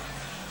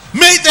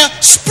 May the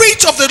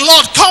Spirit of the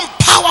Lord come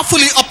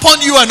powerfully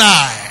upon you and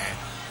I,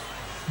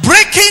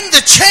 breaking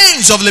the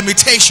chains of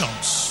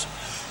limitations,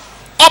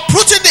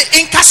 uprooting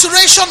the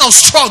incarceration of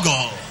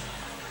struggle,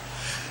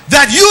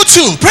 that you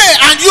too pray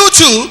and you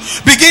too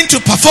begin to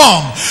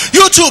perform,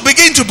 you too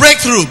begin to break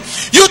through,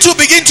 you too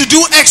begin to do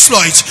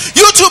exploits,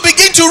 you too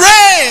begin to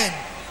reign.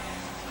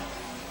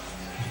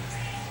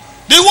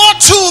 The word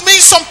too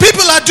means some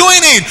people are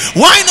doing it.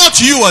 Why not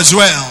you as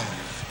well?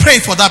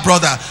 Pray for that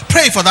brother,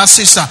 pray for that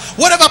sister.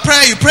 Whatever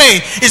prayer you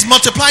pray is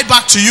multiplied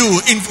back to you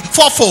in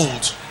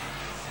fourfold.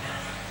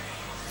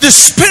 The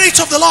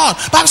Spirit of the Lord,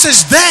 Bible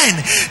says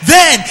then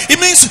it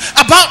means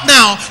about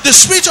now, the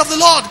Spirit of the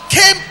Lord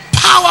came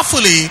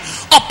powerfully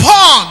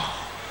upon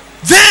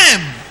them,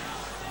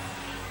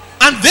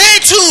 and they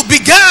too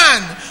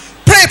began.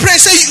 Pray,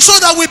 say, so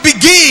that we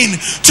begin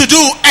to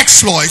do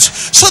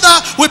exploits, so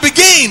that we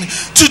begin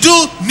to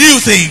do new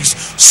things,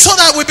 so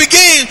that we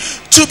begin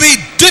to be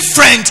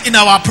different in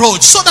our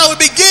approach, so that we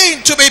begin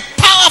to be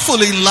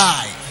powerful in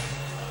life.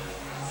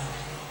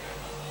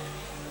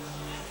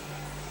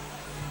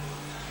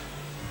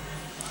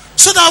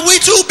 So that we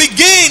too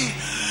begin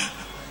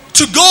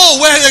to go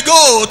where they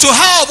go, to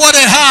have what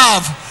they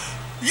have.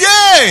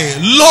 Yea,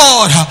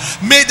 Lord,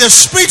 may the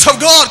Spirit of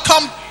God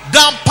come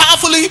down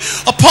powerfully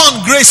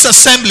upon Grace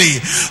Assembly,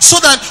 so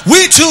that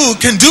we too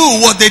can do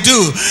what they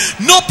do.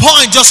 No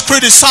point just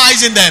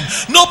criticizing them,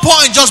 no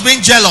point just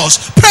being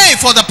jealous. Pray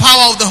for the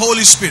power of the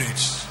Holy Spirit.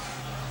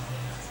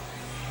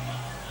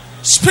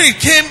 Spirit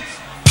came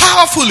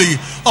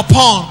powerfully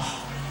upon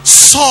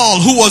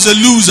Saul, who was a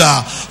loser,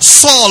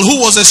 Saul,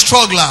 who was a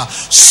struggler,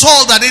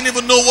 Saul that didn't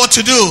even know what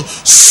to do,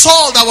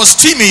 Saul that was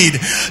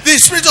timid. The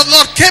Spirit of the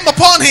Lord came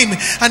upon him,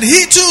 and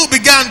he too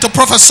began to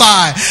prophesy.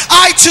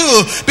 I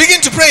too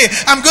begin to pray.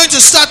 I'm going to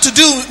start to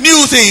do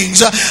new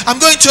things. I'm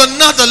going to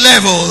another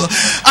level.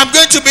 I'm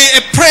going to be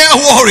a prayer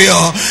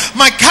warrior.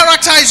 My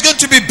character is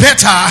going to be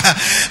better.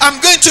 I'm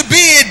going to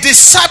be a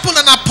disciple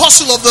and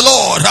apostle of the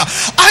Lord.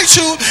 I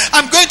too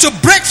am going to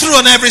break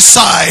through on every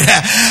side.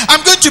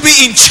 I'm going to be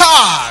in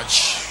charge.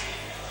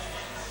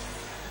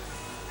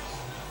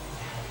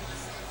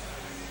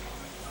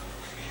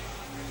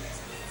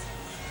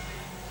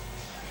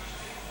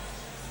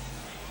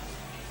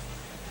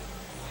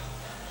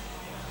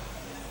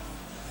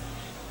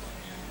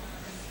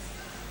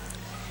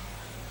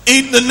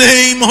 In the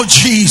name of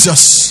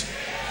Jesus.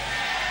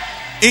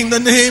 In the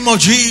name of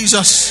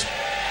Jesus.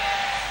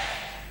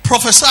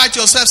 Prophesy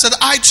to yourself, said,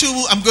 I too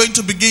am going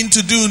to begin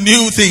to do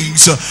new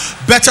things,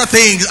 better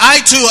things.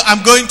 I too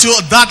am going to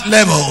that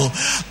level.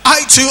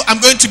 I too am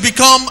going to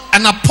become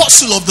an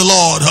apostle of the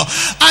Lord.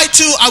 I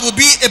too, I will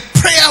be a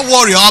prayer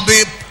warrior. I'll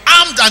be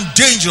armed and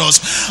dangerous.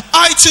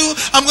 I too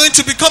am going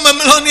to become a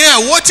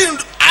millionaire.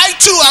 I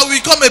too, I will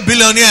become a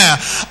billionaire.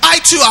 I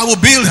too, I will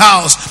build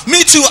house.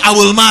 Me too, I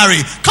will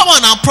marry. Come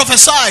on now,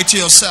 prophesy to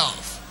yourself.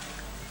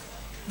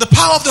 The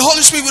power of the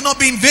Holy Spirit will not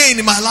be in vain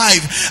in my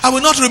life. I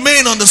will not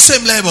remain on the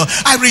same level.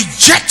 I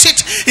reject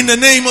it in the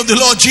name of the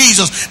Lord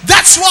Jesus.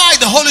 That's why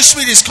the Holy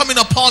Spirit is coming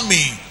upon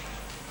me.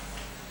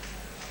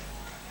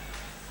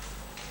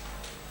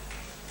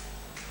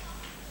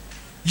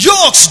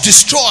 Yokes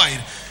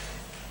destroyed.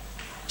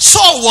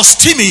 Saul was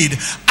timid.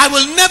 I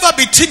will never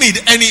be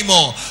timid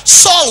anymore.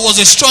 Saul was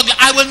a struggler.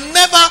 I will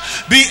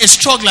never be a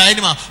struggler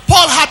anymore.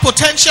 Paul had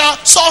potential.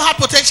 Saul had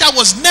potential,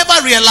 was never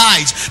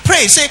realized.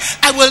 Pray, say,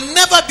 I will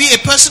never be a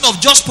person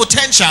of just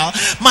potential.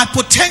 My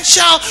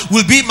potential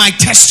will be my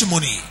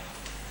testimony.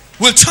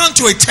 Will turn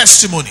to a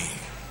testimony.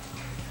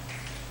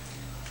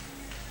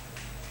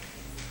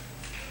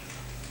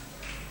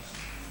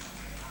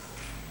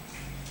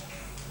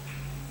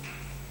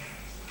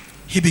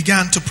 He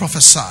began to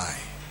prophesy.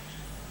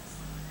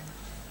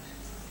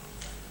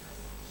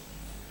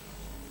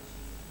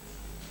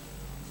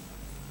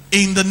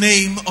 In the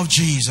name of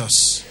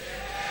Jesus.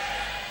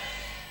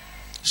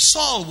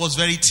 Saul was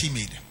very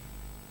timid.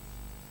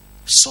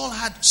 Saul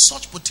had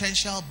such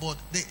potential, but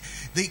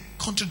the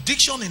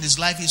contradiction in his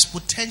life, his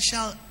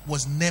potential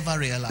was never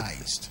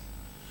realized.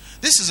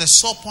 This is a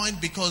sore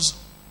point because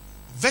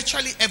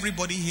virtually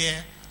everybody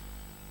here,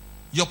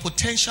 your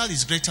potential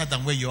is greater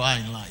than where you are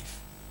in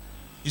life.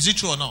 Is it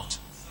true or not?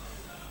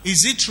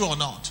 Is it true or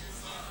not?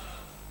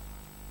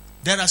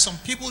 There are some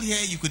people here,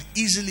 you could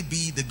easily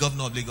be the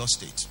governor of Lagos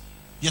State.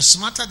 You're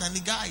smarter than the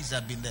guys that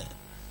have been there.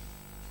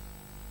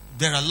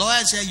 There are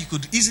lawyers here, you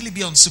could easily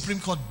be on Supreme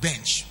Court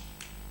bench.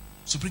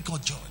 Supreme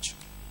Court judge.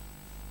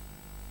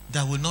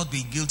 That will not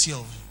be guilty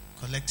of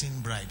collecting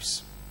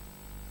bribes.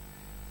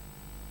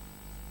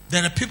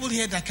 There are people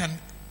here that can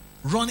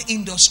run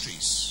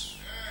industries.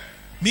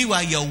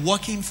 Meanwhile, you're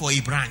working for a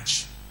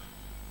branch.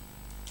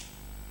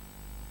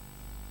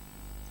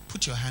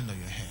 Put your hand on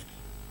your head.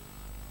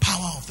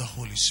 Power of the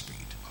Holy Spirit.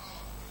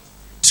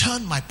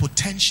 Turn my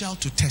potential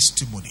to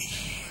testimony.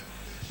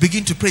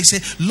 Begin to pray. Say,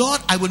 Lord,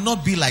 I will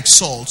not be like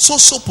Saul.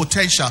 So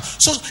potential.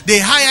 So they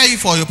hire you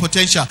for your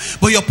potential,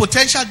 but your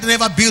potential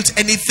never built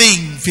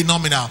anything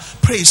phenomenal.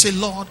 Pray. Say,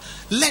 Lord,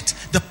 let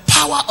the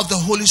power of the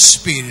Holy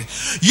Spirit,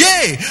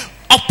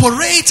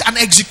 operate and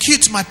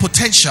execute my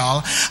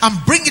potential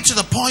and bring it to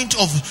the point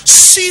of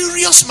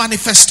serious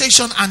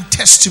manifestation and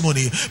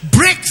testimony,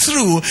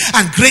 breakthrough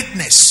and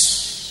greatness.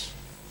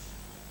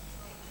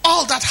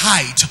 All that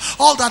height,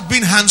 all that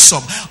being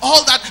handsome,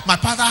 all that my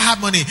father had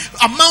money,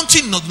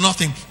 amounting to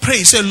nothing.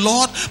 Pray, say,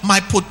 Lord,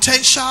 my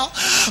potential,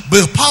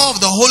 the power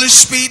of the Holy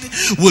Spirit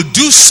will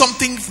do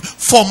something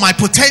for my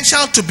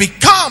potential to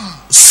become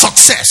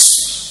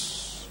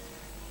success.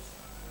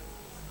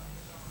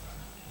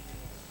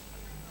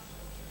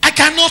 I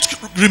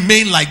cannot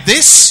remain like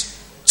this,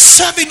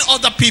 serving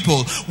other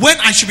people when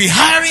I should be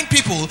hiring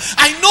people.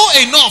 I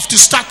know enough to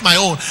start my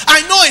own.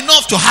 I know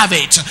enough to have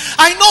it.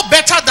 I know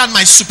better than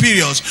my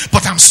superiors,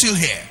 but I'm still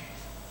here.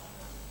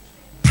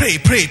 Pray,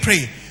 pray,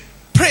 pray,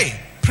 pray,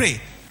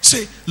 pray.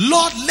 Say,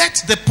 Lord,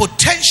 let the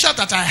potential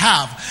that I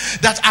have,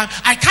 that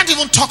I can't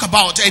even talk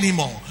about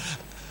anymore,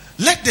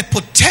 let the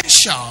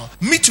potential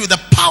meet with the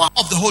power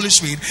of the Holy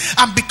Spirit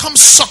and become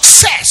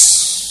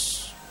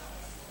success.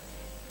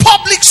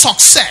 Public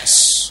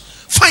success.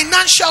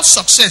 Financial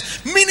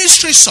success,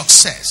 ministry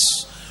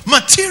success,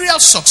 material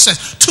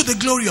success to the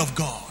glory of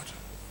God.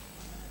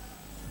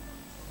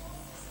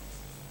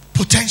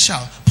 Potential.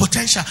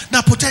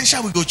 Now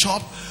potential we go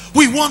chop.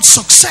 We want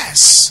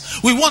success.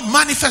 We want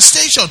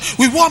manifestation.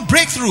 We want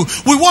breakthrough.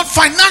 We want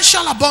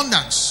financial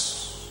abundance.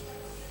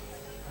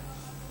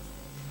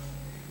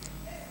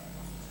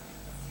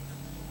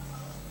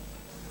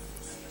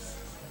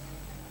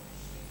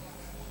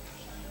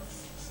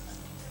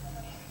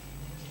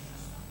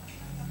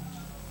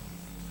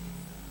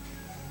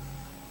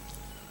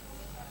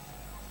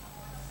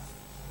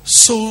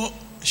 So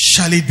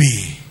shall it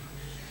be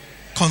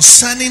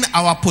concerning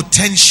our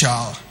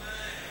potential,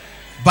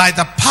 by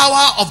the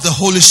power of the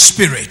Holy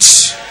Spirit,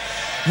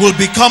 will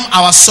become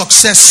our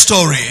success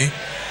story.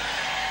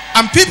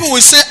 And people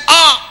will say,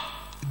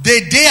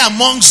 they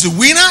amongst the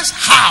winners.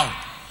 How?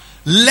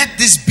 Let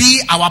this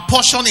be our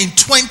portion in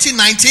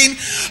 2019.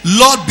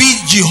 Lord, be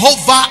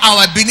Jehovah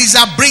our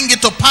Ebenezer. Bring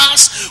it to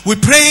pass. We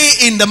pray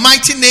in the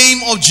mighty name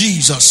of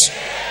Jesus.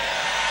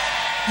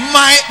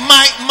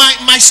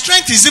 My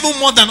strength is even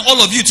more than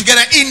all of you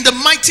together in the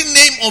mighty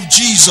name of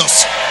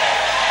Jesus.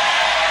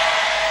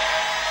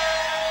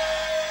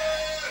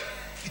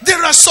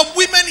 There are some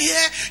women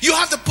here, you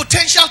have the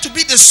potential to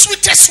be the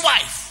sweetest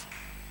wife,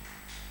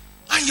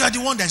 and you are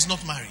the one that is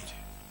not married.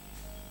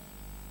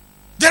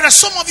 There are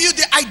some of you,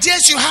 the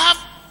ideas you have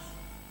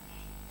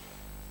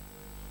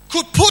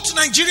could put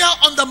Nigeria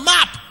on the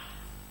map,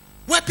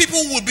 where people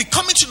will be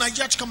coming to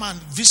Nigeria to come and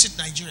visit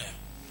Nigeria,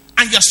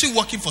 and you're still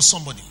working for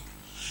somebody.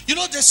 You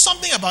know, there's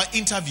something about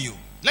interview.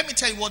 Let me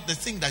tell you what the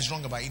thing that's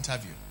wrong about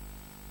interview.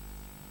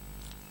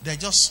 They're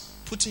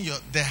just putting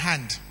their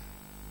hand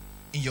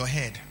in your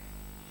head,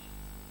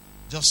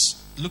 just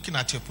looking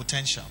at your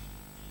potential.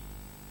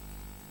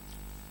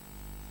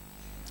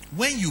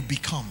 When you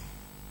become,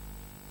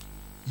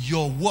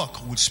 your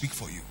work will speak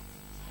for you.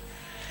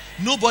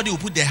 Nobody will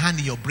put their hand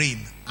in your brain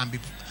and be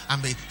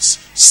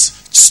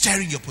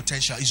stirring your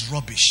potential. It's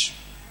rubbish.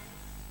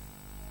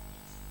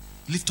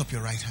 Lift up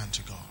your right hand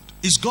to God.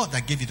 It's God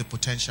that gave you the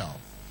potential.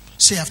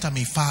 Say after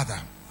me, Father,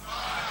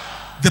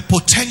 the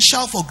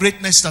potential for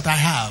greatness that I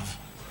have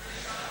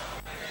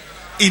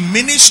in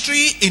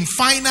ministry, in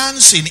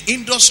finance, in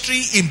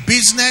industry, in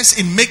business,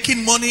 in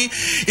making money,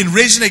 in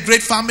raising a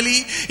great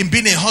family, in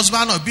being a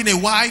husband or being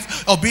a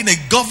wife or being a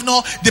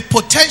governor, the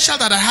potential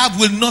that I have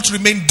will not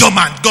remain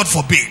dormant. God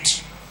forbid.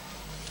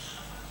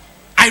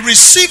 I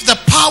receive the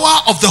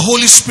power of the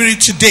Holy Spirit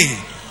today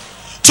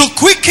to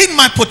quicken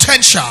my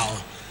potential,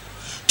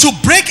 to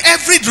break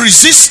every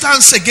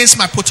resistance against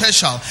my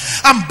potential,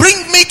 and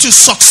bring me to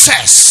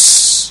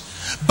success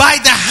by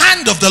the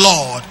hand of the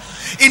Lord,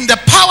 in the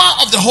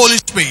power of the Holy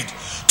Spirit,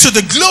 to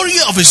the glory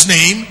of His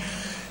name,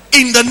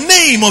 in the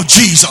name of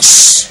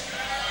Jesus.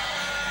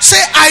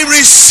 Say, I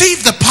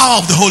receive the power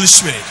of the Holy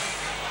Spirit.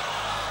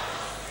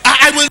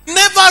 I will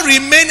never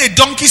remain a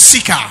donkey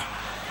seeker.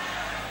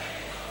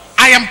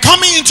 I am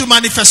coming into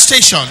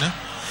manifestation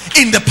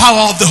in the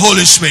power of the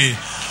Holy Spirit.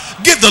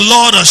 Give the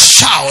Lord a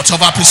shout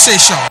of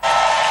appreciation.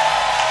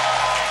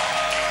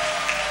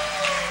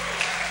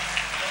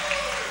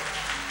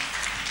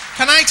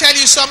 Can I tell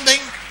you something?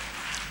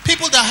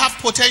 People that have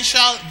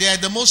potential, they're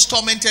the most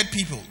tormented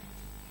people.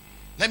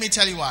 Let me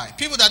tell you why.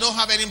 People that don't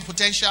have any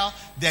potential,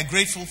 they're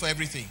grateful for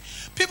everything.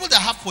 People that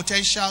have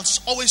potential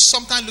always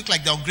sometimes look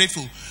like they're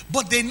ungrateful,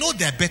 but they know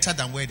they're better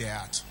than where they're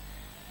at.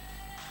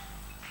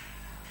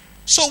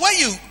 So when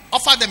you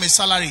offer them a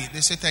salary,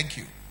 they say thank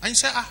you. And you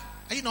say,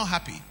 are you not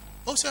happy?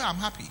 Oh, sir, I'm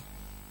happy.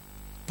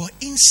 But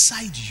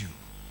inside you,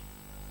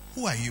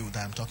 who are you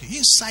that I'm talking?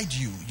 Inside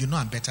you, you know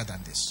I'm better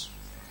than this.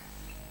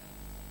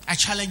 I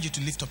challenge you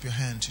to lift up your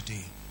hand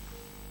today.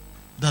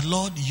 That,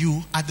 Lord,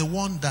 you are the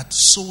one that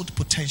sowed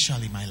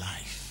potential in my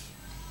life.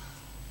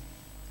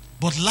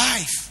 But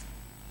life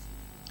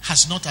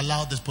has not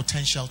allowed this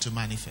potential to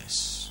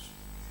manifest.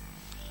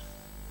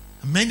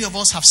 Many of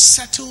us have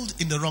settled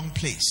in the wrong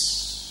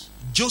place.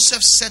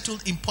 Joseph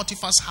settled in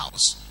Potiphar's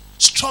house,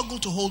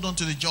 struggled to hold on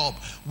to the job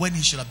when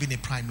he should have been a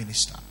prime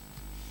minister.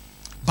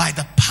 by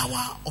the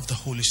power of the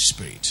Holy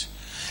Spirit.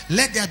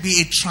 Let there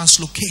be a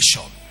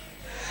translocation.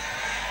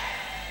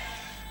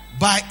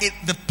 By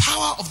the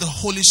power of the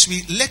Holy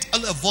Spirit, let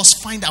all of us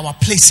find our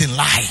place in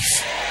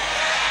life.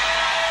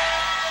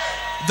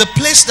 The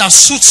place that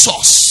suits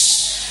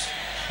us,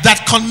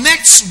 that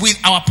connects with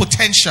our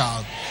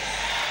potential,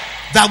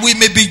 that we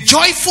may be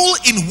joyful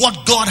in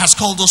what God has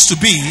called us to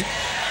be.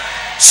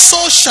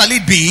 So shall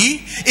it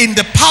be in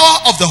the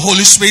power of the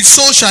Holy Spirit.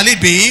 So shall it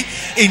be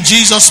in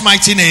Jesus'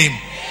 mighty name.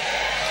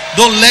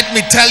 Don't let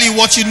me tell you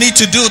what you need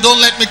to do.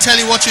 Don't let me tell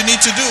you what you need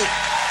to do.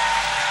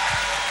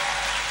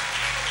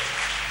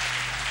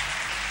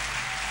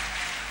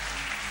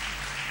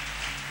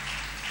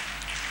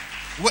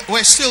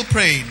 We're still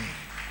praying.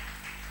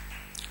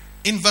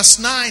 In verse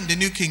 9, the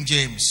New King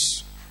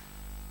James.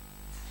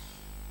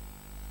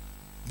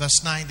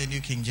 Verse 9, the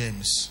New King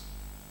James.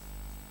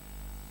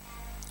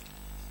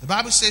 The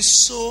Bible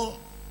says, so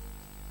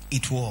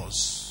it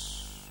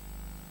was.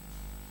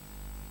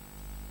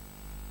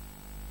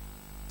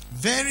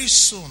 Very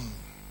soon,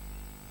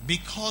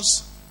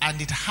 because, and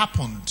it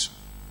happened,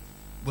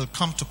 will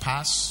come to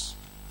pass,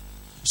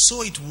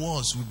 so it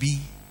was will be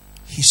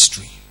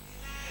history.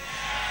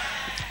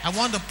 I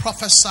want to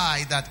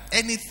prophesy that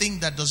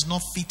anything that does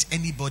not fit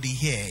anybody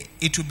here,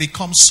 it will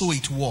become so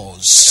it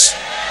was.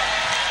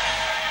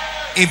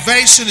 It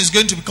very soon is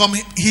going to become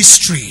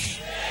history.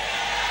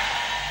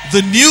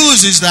 The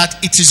news is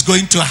that it is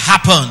going to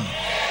happen.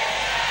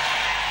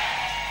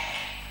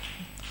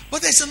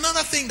 But there's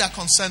another thing that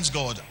concerns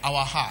God,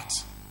 our heart.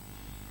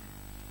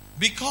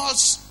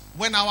 Because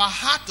when our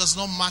heart does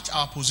not match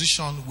our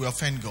position, we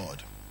offend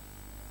God.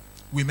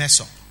 We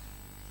mess up.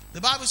 The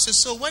Bible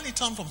says, so when it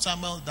turned from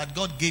Samuel, that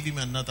God gave him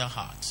another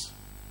heart.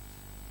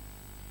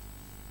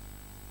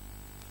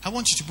 I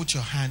want you to put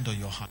your hand on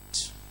your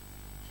heart.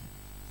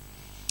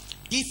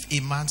 If a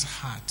man's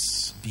heart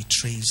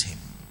betrays him,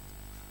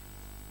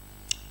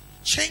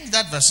 change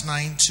that verse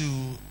 9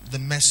 to the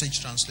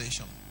Message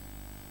translation.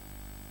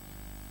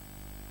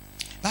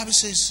 The Bible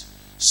says,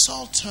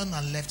 Saul turned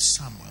and left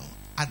Samuel.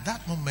 At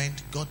that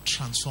moment, God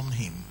transformed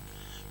him,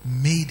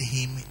 made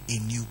him a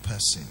new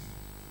person.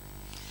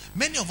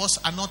 Many of us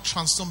are not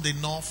transformed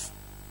enough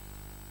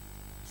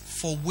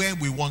for where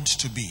we want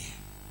to be.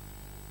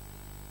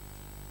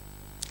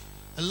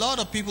 A lot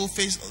of people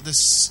face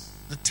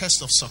the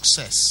test of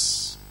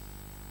success.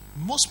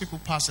 Most people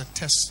pass the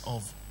test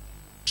of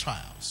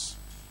trials,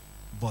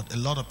 but a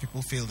lot of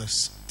people fail the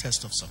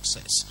test of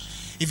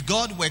success. If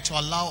God were to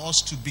allow us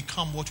to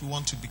become what we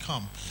want to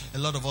become, a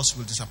lot of us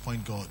will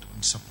disappoint God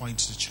and disappoint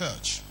the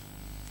church.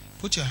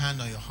 Put your hand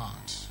on your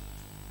heart.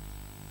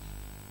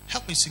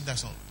 Help me sing that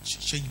song.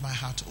 Change my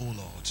heart, oh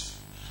Lord.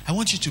 I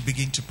want you to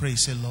begin to pray.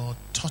 Say, Lord,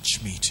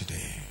 touch me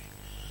today.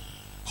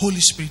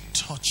 Holy Spirit,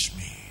 touch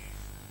me.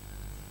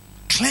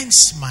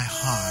 Cleanse my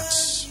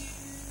heart.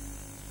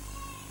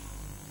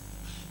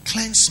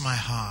 Cleanse my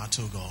heart,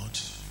 oh God.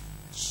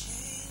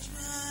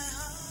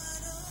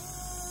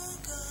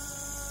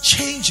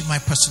 Change my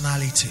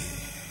personality.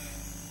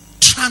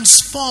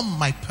 Transform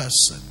my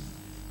person.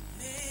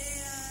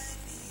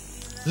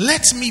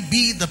 Let me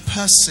be the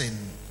person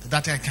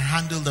that I can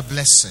handle the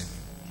blessing.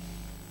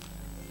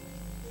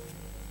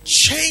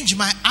 Change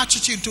my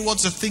attitude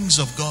towards the things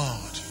of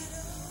God.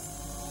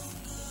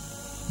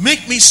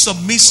 Make me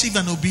submissive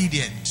and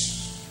obedient,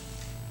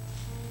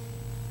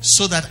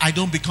 so that I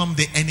don't become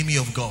the enemy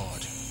of God.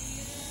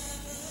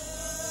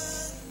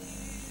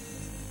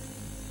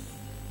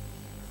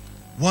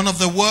 One of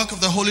the work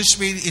of the Holy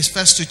Spirit is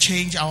first to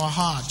change our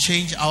heart,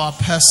 change our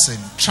person,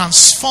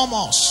 transform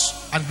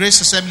us. And Grace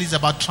Assembly is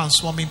about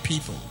transforming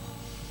people.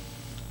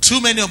 Too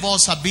many of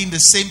us have been the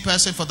same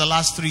person for the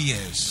last 3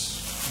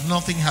 years.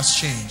 Nothing has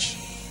changed.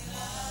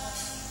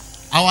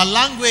 Our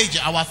language,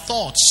 our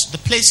thoughts, the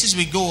places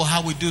we go,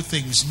 how we do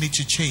things need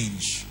to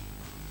change.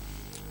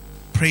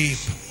 Pray.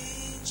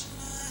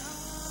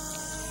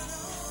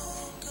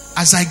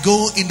 As I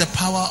go in the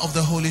power of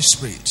the Holy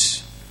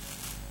Spirit,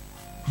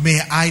 may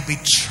I be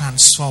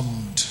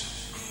transformed.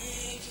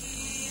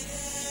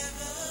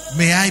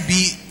 May I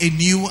be a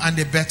new and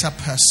a better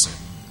person.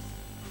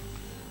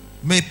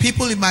 May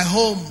people in my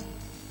home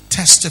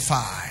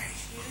testify.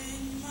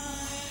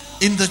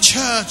 In the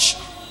church,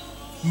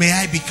 may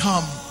I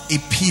become a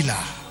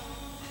pillar.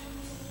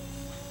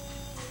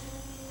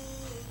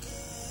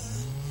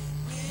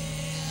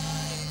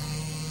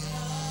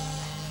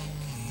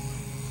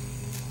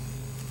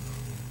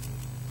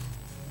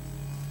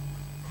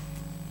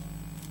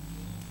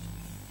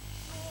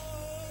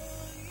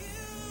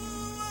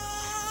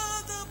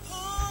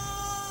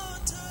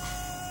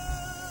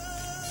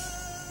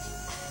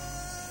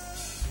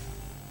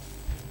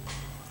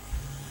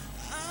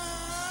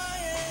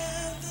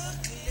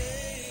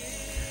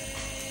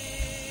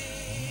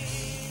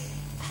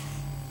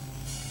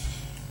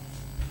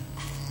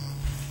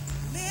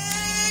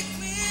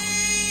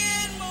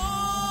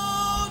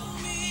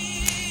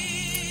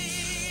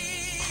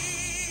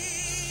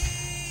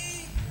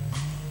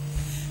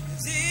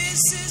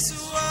 This is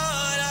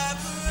what I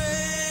pray.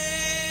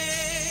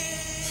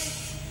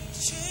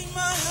 Change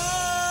my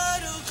heart.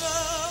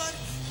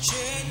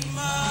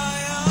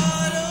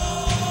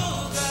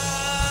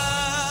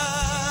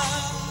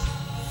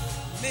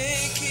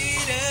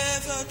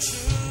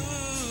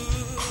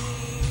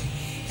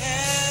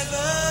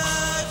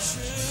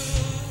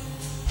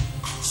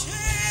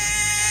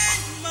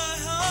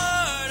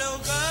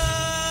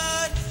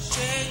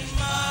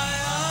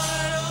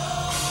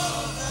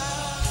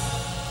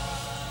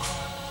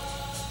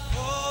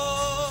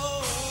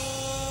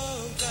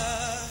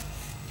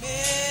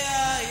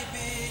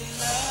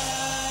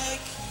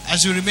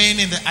 As you remain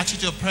in the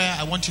attitude of prayer,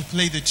 I want to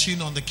play the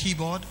tune on the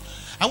keyboard.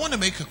 I want to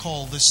make a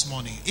call this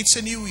morning. It's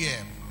a new year.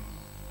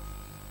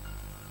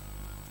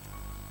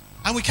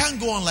 And we can't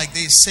go on like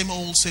this, same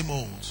old, same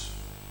old.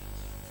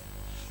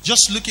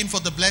 Just looking for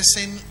the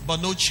blessing, but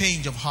no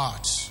change of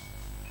heart.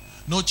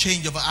 No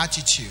change of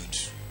attitude.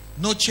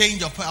 No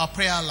change of our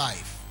prayer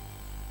life.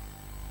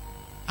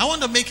 I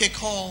want to make a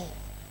call.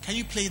 Can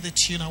you play the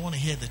tune? I want to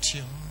hear the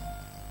tune.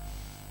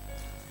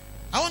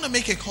 I want to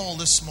make a call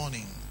this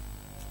morning.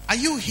 Are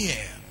you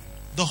here?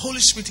 The Holy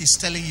Spirit is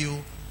telling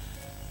you,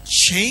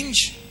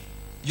 change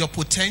your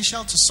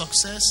potential to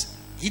success.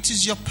 It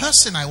is your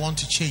person I want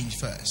to change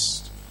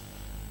first.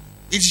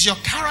 It is your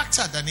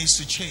character that needs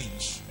to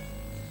change.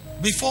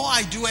 Before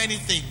I do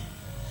anything,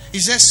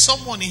 is there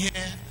someone here?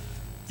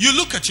 You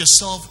look at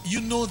yourself, you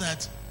know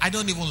that I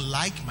don't even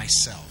like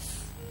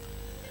myself.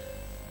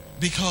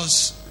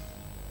 Because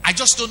I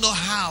just don't know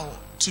how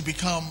to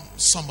become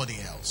somebody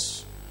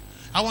else.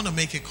 I want to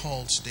make a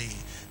call today.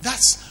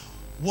 That's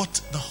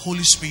what the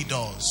Holy Spirit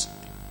does.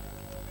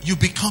 You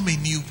become a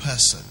new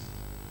person.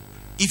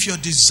 If you're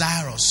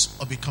desirous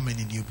of becoming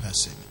a new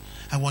person,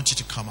 I want you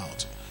to come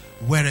out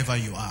wherever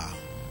you are.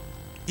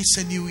 It's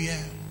a new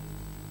year.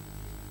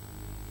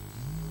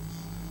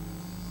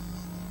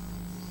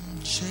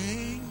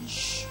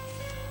 Change.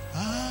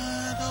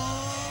 I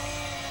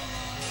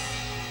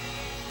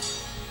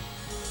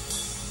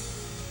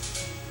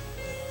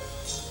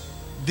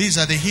don't. These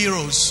are the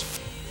heroes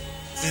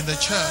in the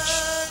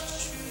church.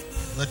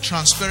 The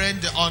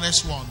transparent, the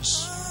honest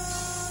ones.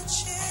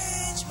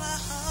 Change my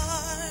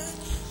heart.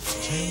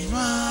 Change my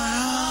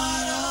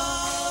heart,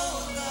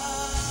 oh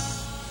God.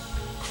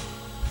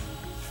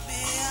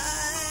 May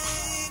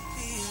I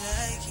be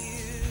like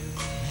you.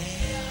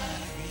 May I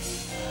be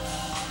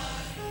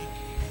like you.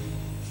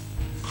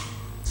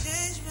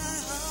 Change my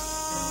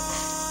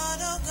heart,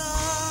 oh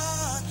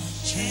God.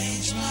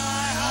 Change my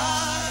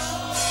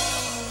heart, oh God.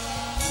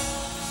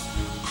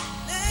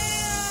 May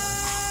I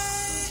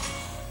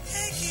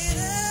make it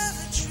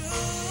ever true.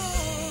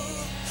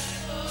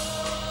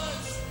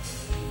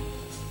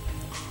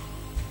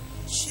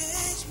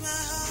 Change my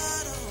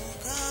heart, oh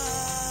God.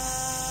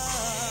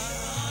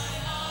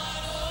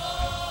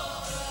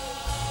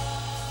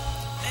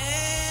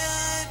 May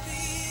I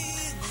be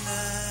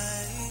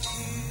like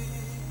you.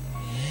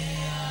 May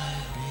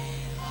I be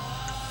like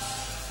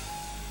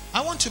you. I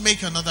want to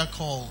make another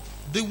call.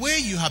 The way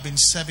you have been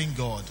serving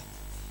God,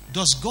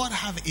 does God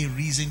have a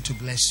reason to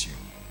bless you?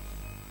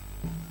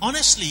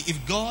 Honestly,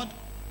 if God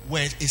were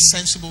a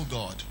sensible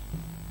God,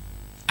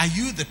 are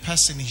you the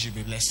person He should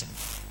be blessing?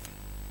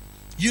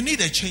 You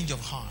need a change of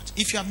heart.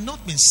 If you have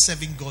not been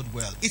serving God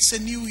well, it's a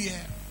new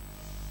year.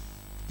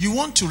 You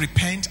want to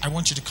repent, I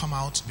want you to come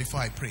out before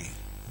I pray.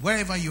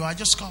 Wherever you are,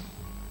 just come.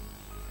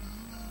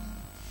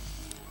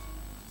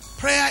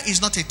 Prayer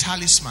is not a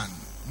talisman.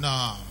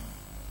 No,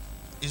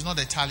 it's not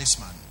a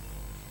talisman.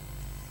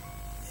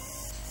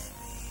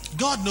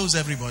 God knows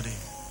everybody.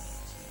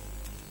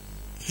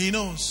 He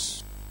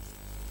knows.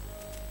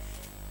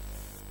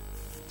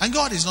 And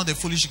God is not a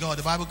foolish God.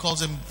 The Bible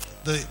calls Him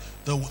the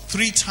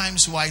 3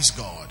 times wise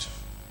God.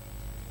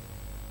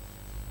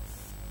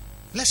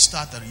 Let's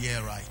start the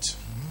year right.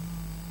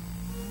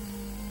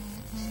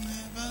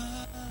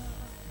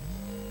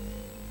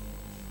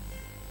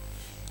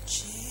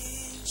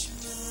 Change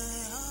my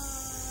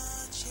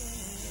heart,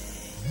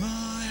 change my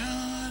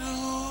heart,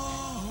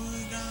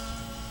 oh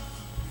God.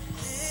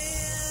 May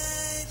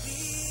I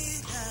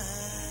be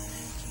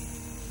like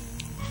you.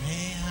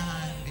 May I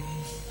be.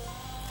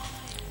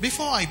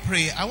 Before I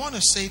pray, I want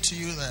to say to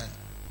you that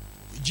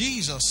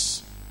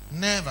Jesus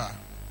never,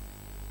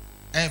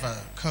 ever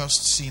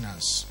cursed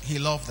sinners. He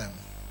loved them.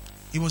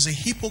 He was a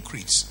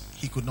hypocrite.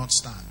 He could not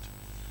stand.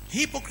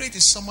 Hypocrite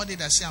is somebody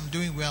that says, I'm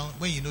doing well,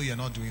 when you know you're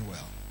not doing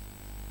well.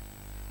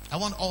 I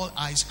want all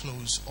eyes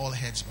closed, all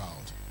heads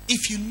bowed.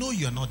 If you know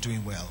you're not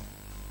doing well,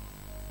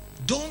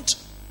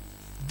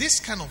 this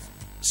kind of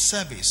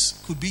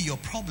service could be your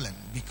problem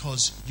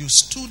because you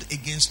stood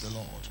against the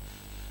Lord.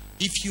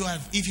 If you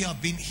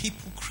have been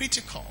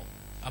hypocritical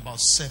about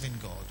serving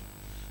God,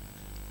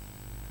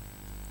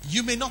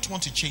 you may not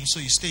want to change, so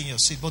you stay in your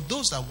seat. But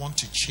those that want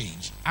to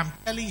change, I'm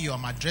telling you,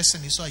 I'm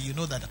addressing it so you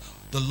know that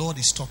the Lord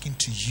is talking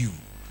to you.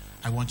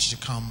 I want you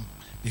to come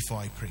before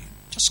I pray.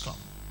 Just come.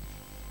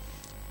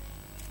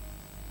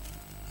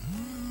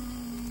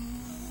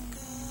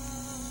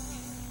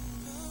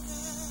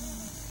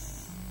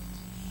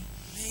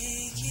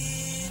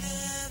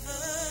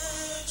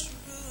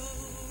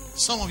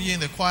 Some of you in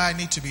the choir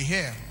need to be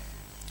here.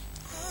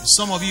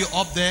 Some of you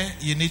up there,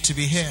 you need to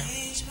be here.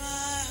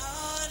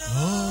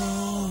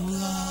 Oh,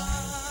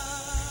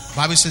 Lord.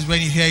 Bible says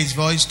when you hear His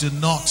voice, do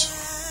not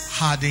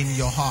harden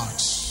your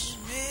hearts.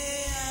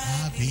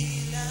 I'll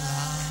be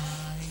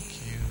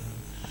like you.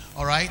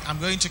 All right, I'm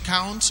going to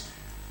count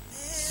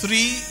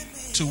 3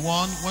 to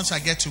 1. Once I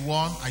get to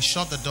 1, I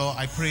shut the door,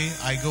 I pray,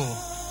 I go.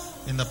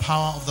 In the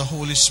power of the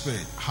Holy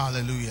Spirit.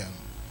 Hallelujah.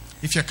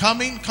 If you're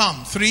coming,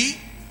 come. 3.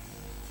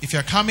 If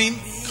you're coming,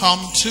 come.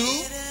 2.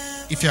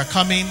 If you're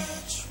coming,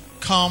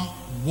 come.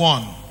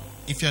 1.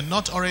 If you're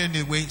not already in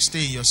the way,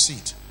 stay in your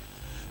seat.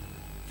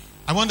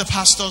 I want the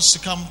pastors to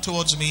come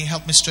towards me.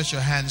 Help me stretch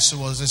your hands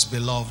towards this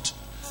beloved.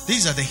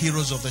 These are the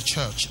heroes of the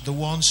church. The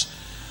ones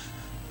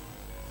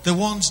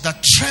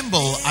that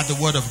tremble at the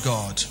word of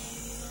God.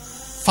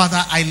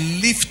 Father, I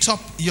lift up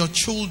your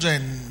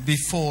children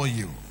before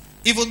you.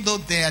 Even though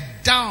they are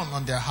down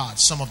on their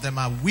hearts, some of them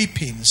are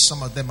weeping,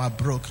 some of them are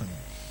broken.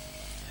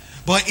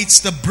 But it's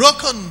the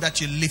broken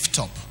that you lift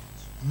up,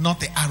 not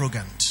the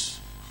arrogant.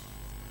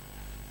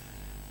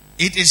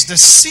 It is the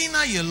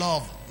sinner you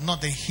love,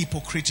 not the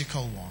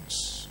hypocritical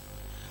ones.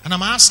 And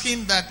I'm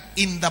asking that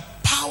in the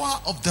power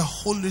of the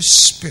Holy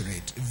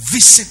Spirit,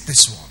 visit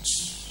these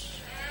ones.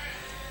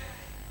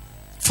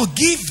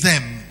 Forgive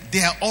them,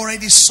 they are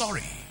already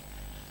sorry.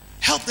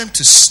 Help them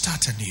to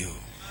start anew.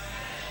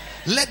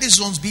 Let these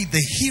ones be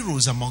the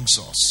heroes amongst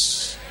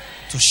us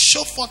to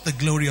show forth the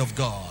glory of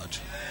God.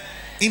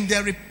 In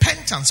their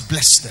repentance,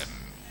 bless them.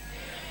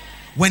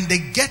 When they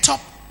get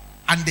up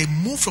and they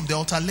move from the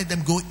altar, let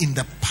them go in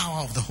the power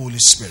of the Holy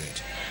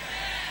Spirit.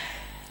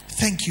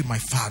 Thank you, my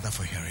Father,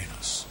 for hearing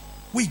us.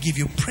 We give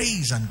you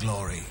praise and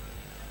glory.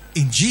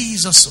 In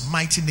Jesus'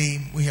 mighty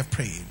name we have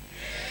prayed.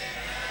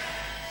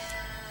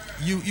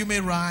 You may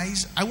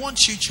rise. I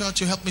want you, church,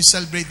 to help me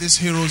celebrate these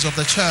heroes of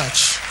the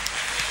church.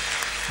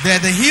 They're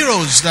the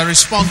heroes that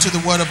respond to the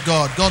word of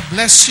God. God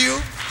bless you.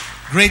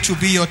 Great will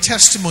be your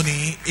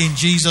testimony in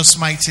Jesus'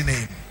 mighty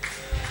name.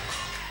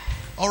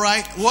 All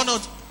right. Want to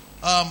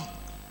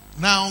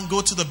now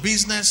go to the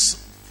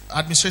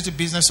administrative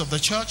business of the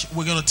church.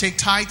 We're going to take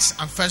tithes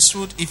and first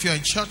fruit. If you're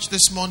in church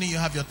this morning, you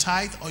have your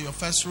tithe or your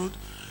first fruit.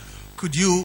 Could you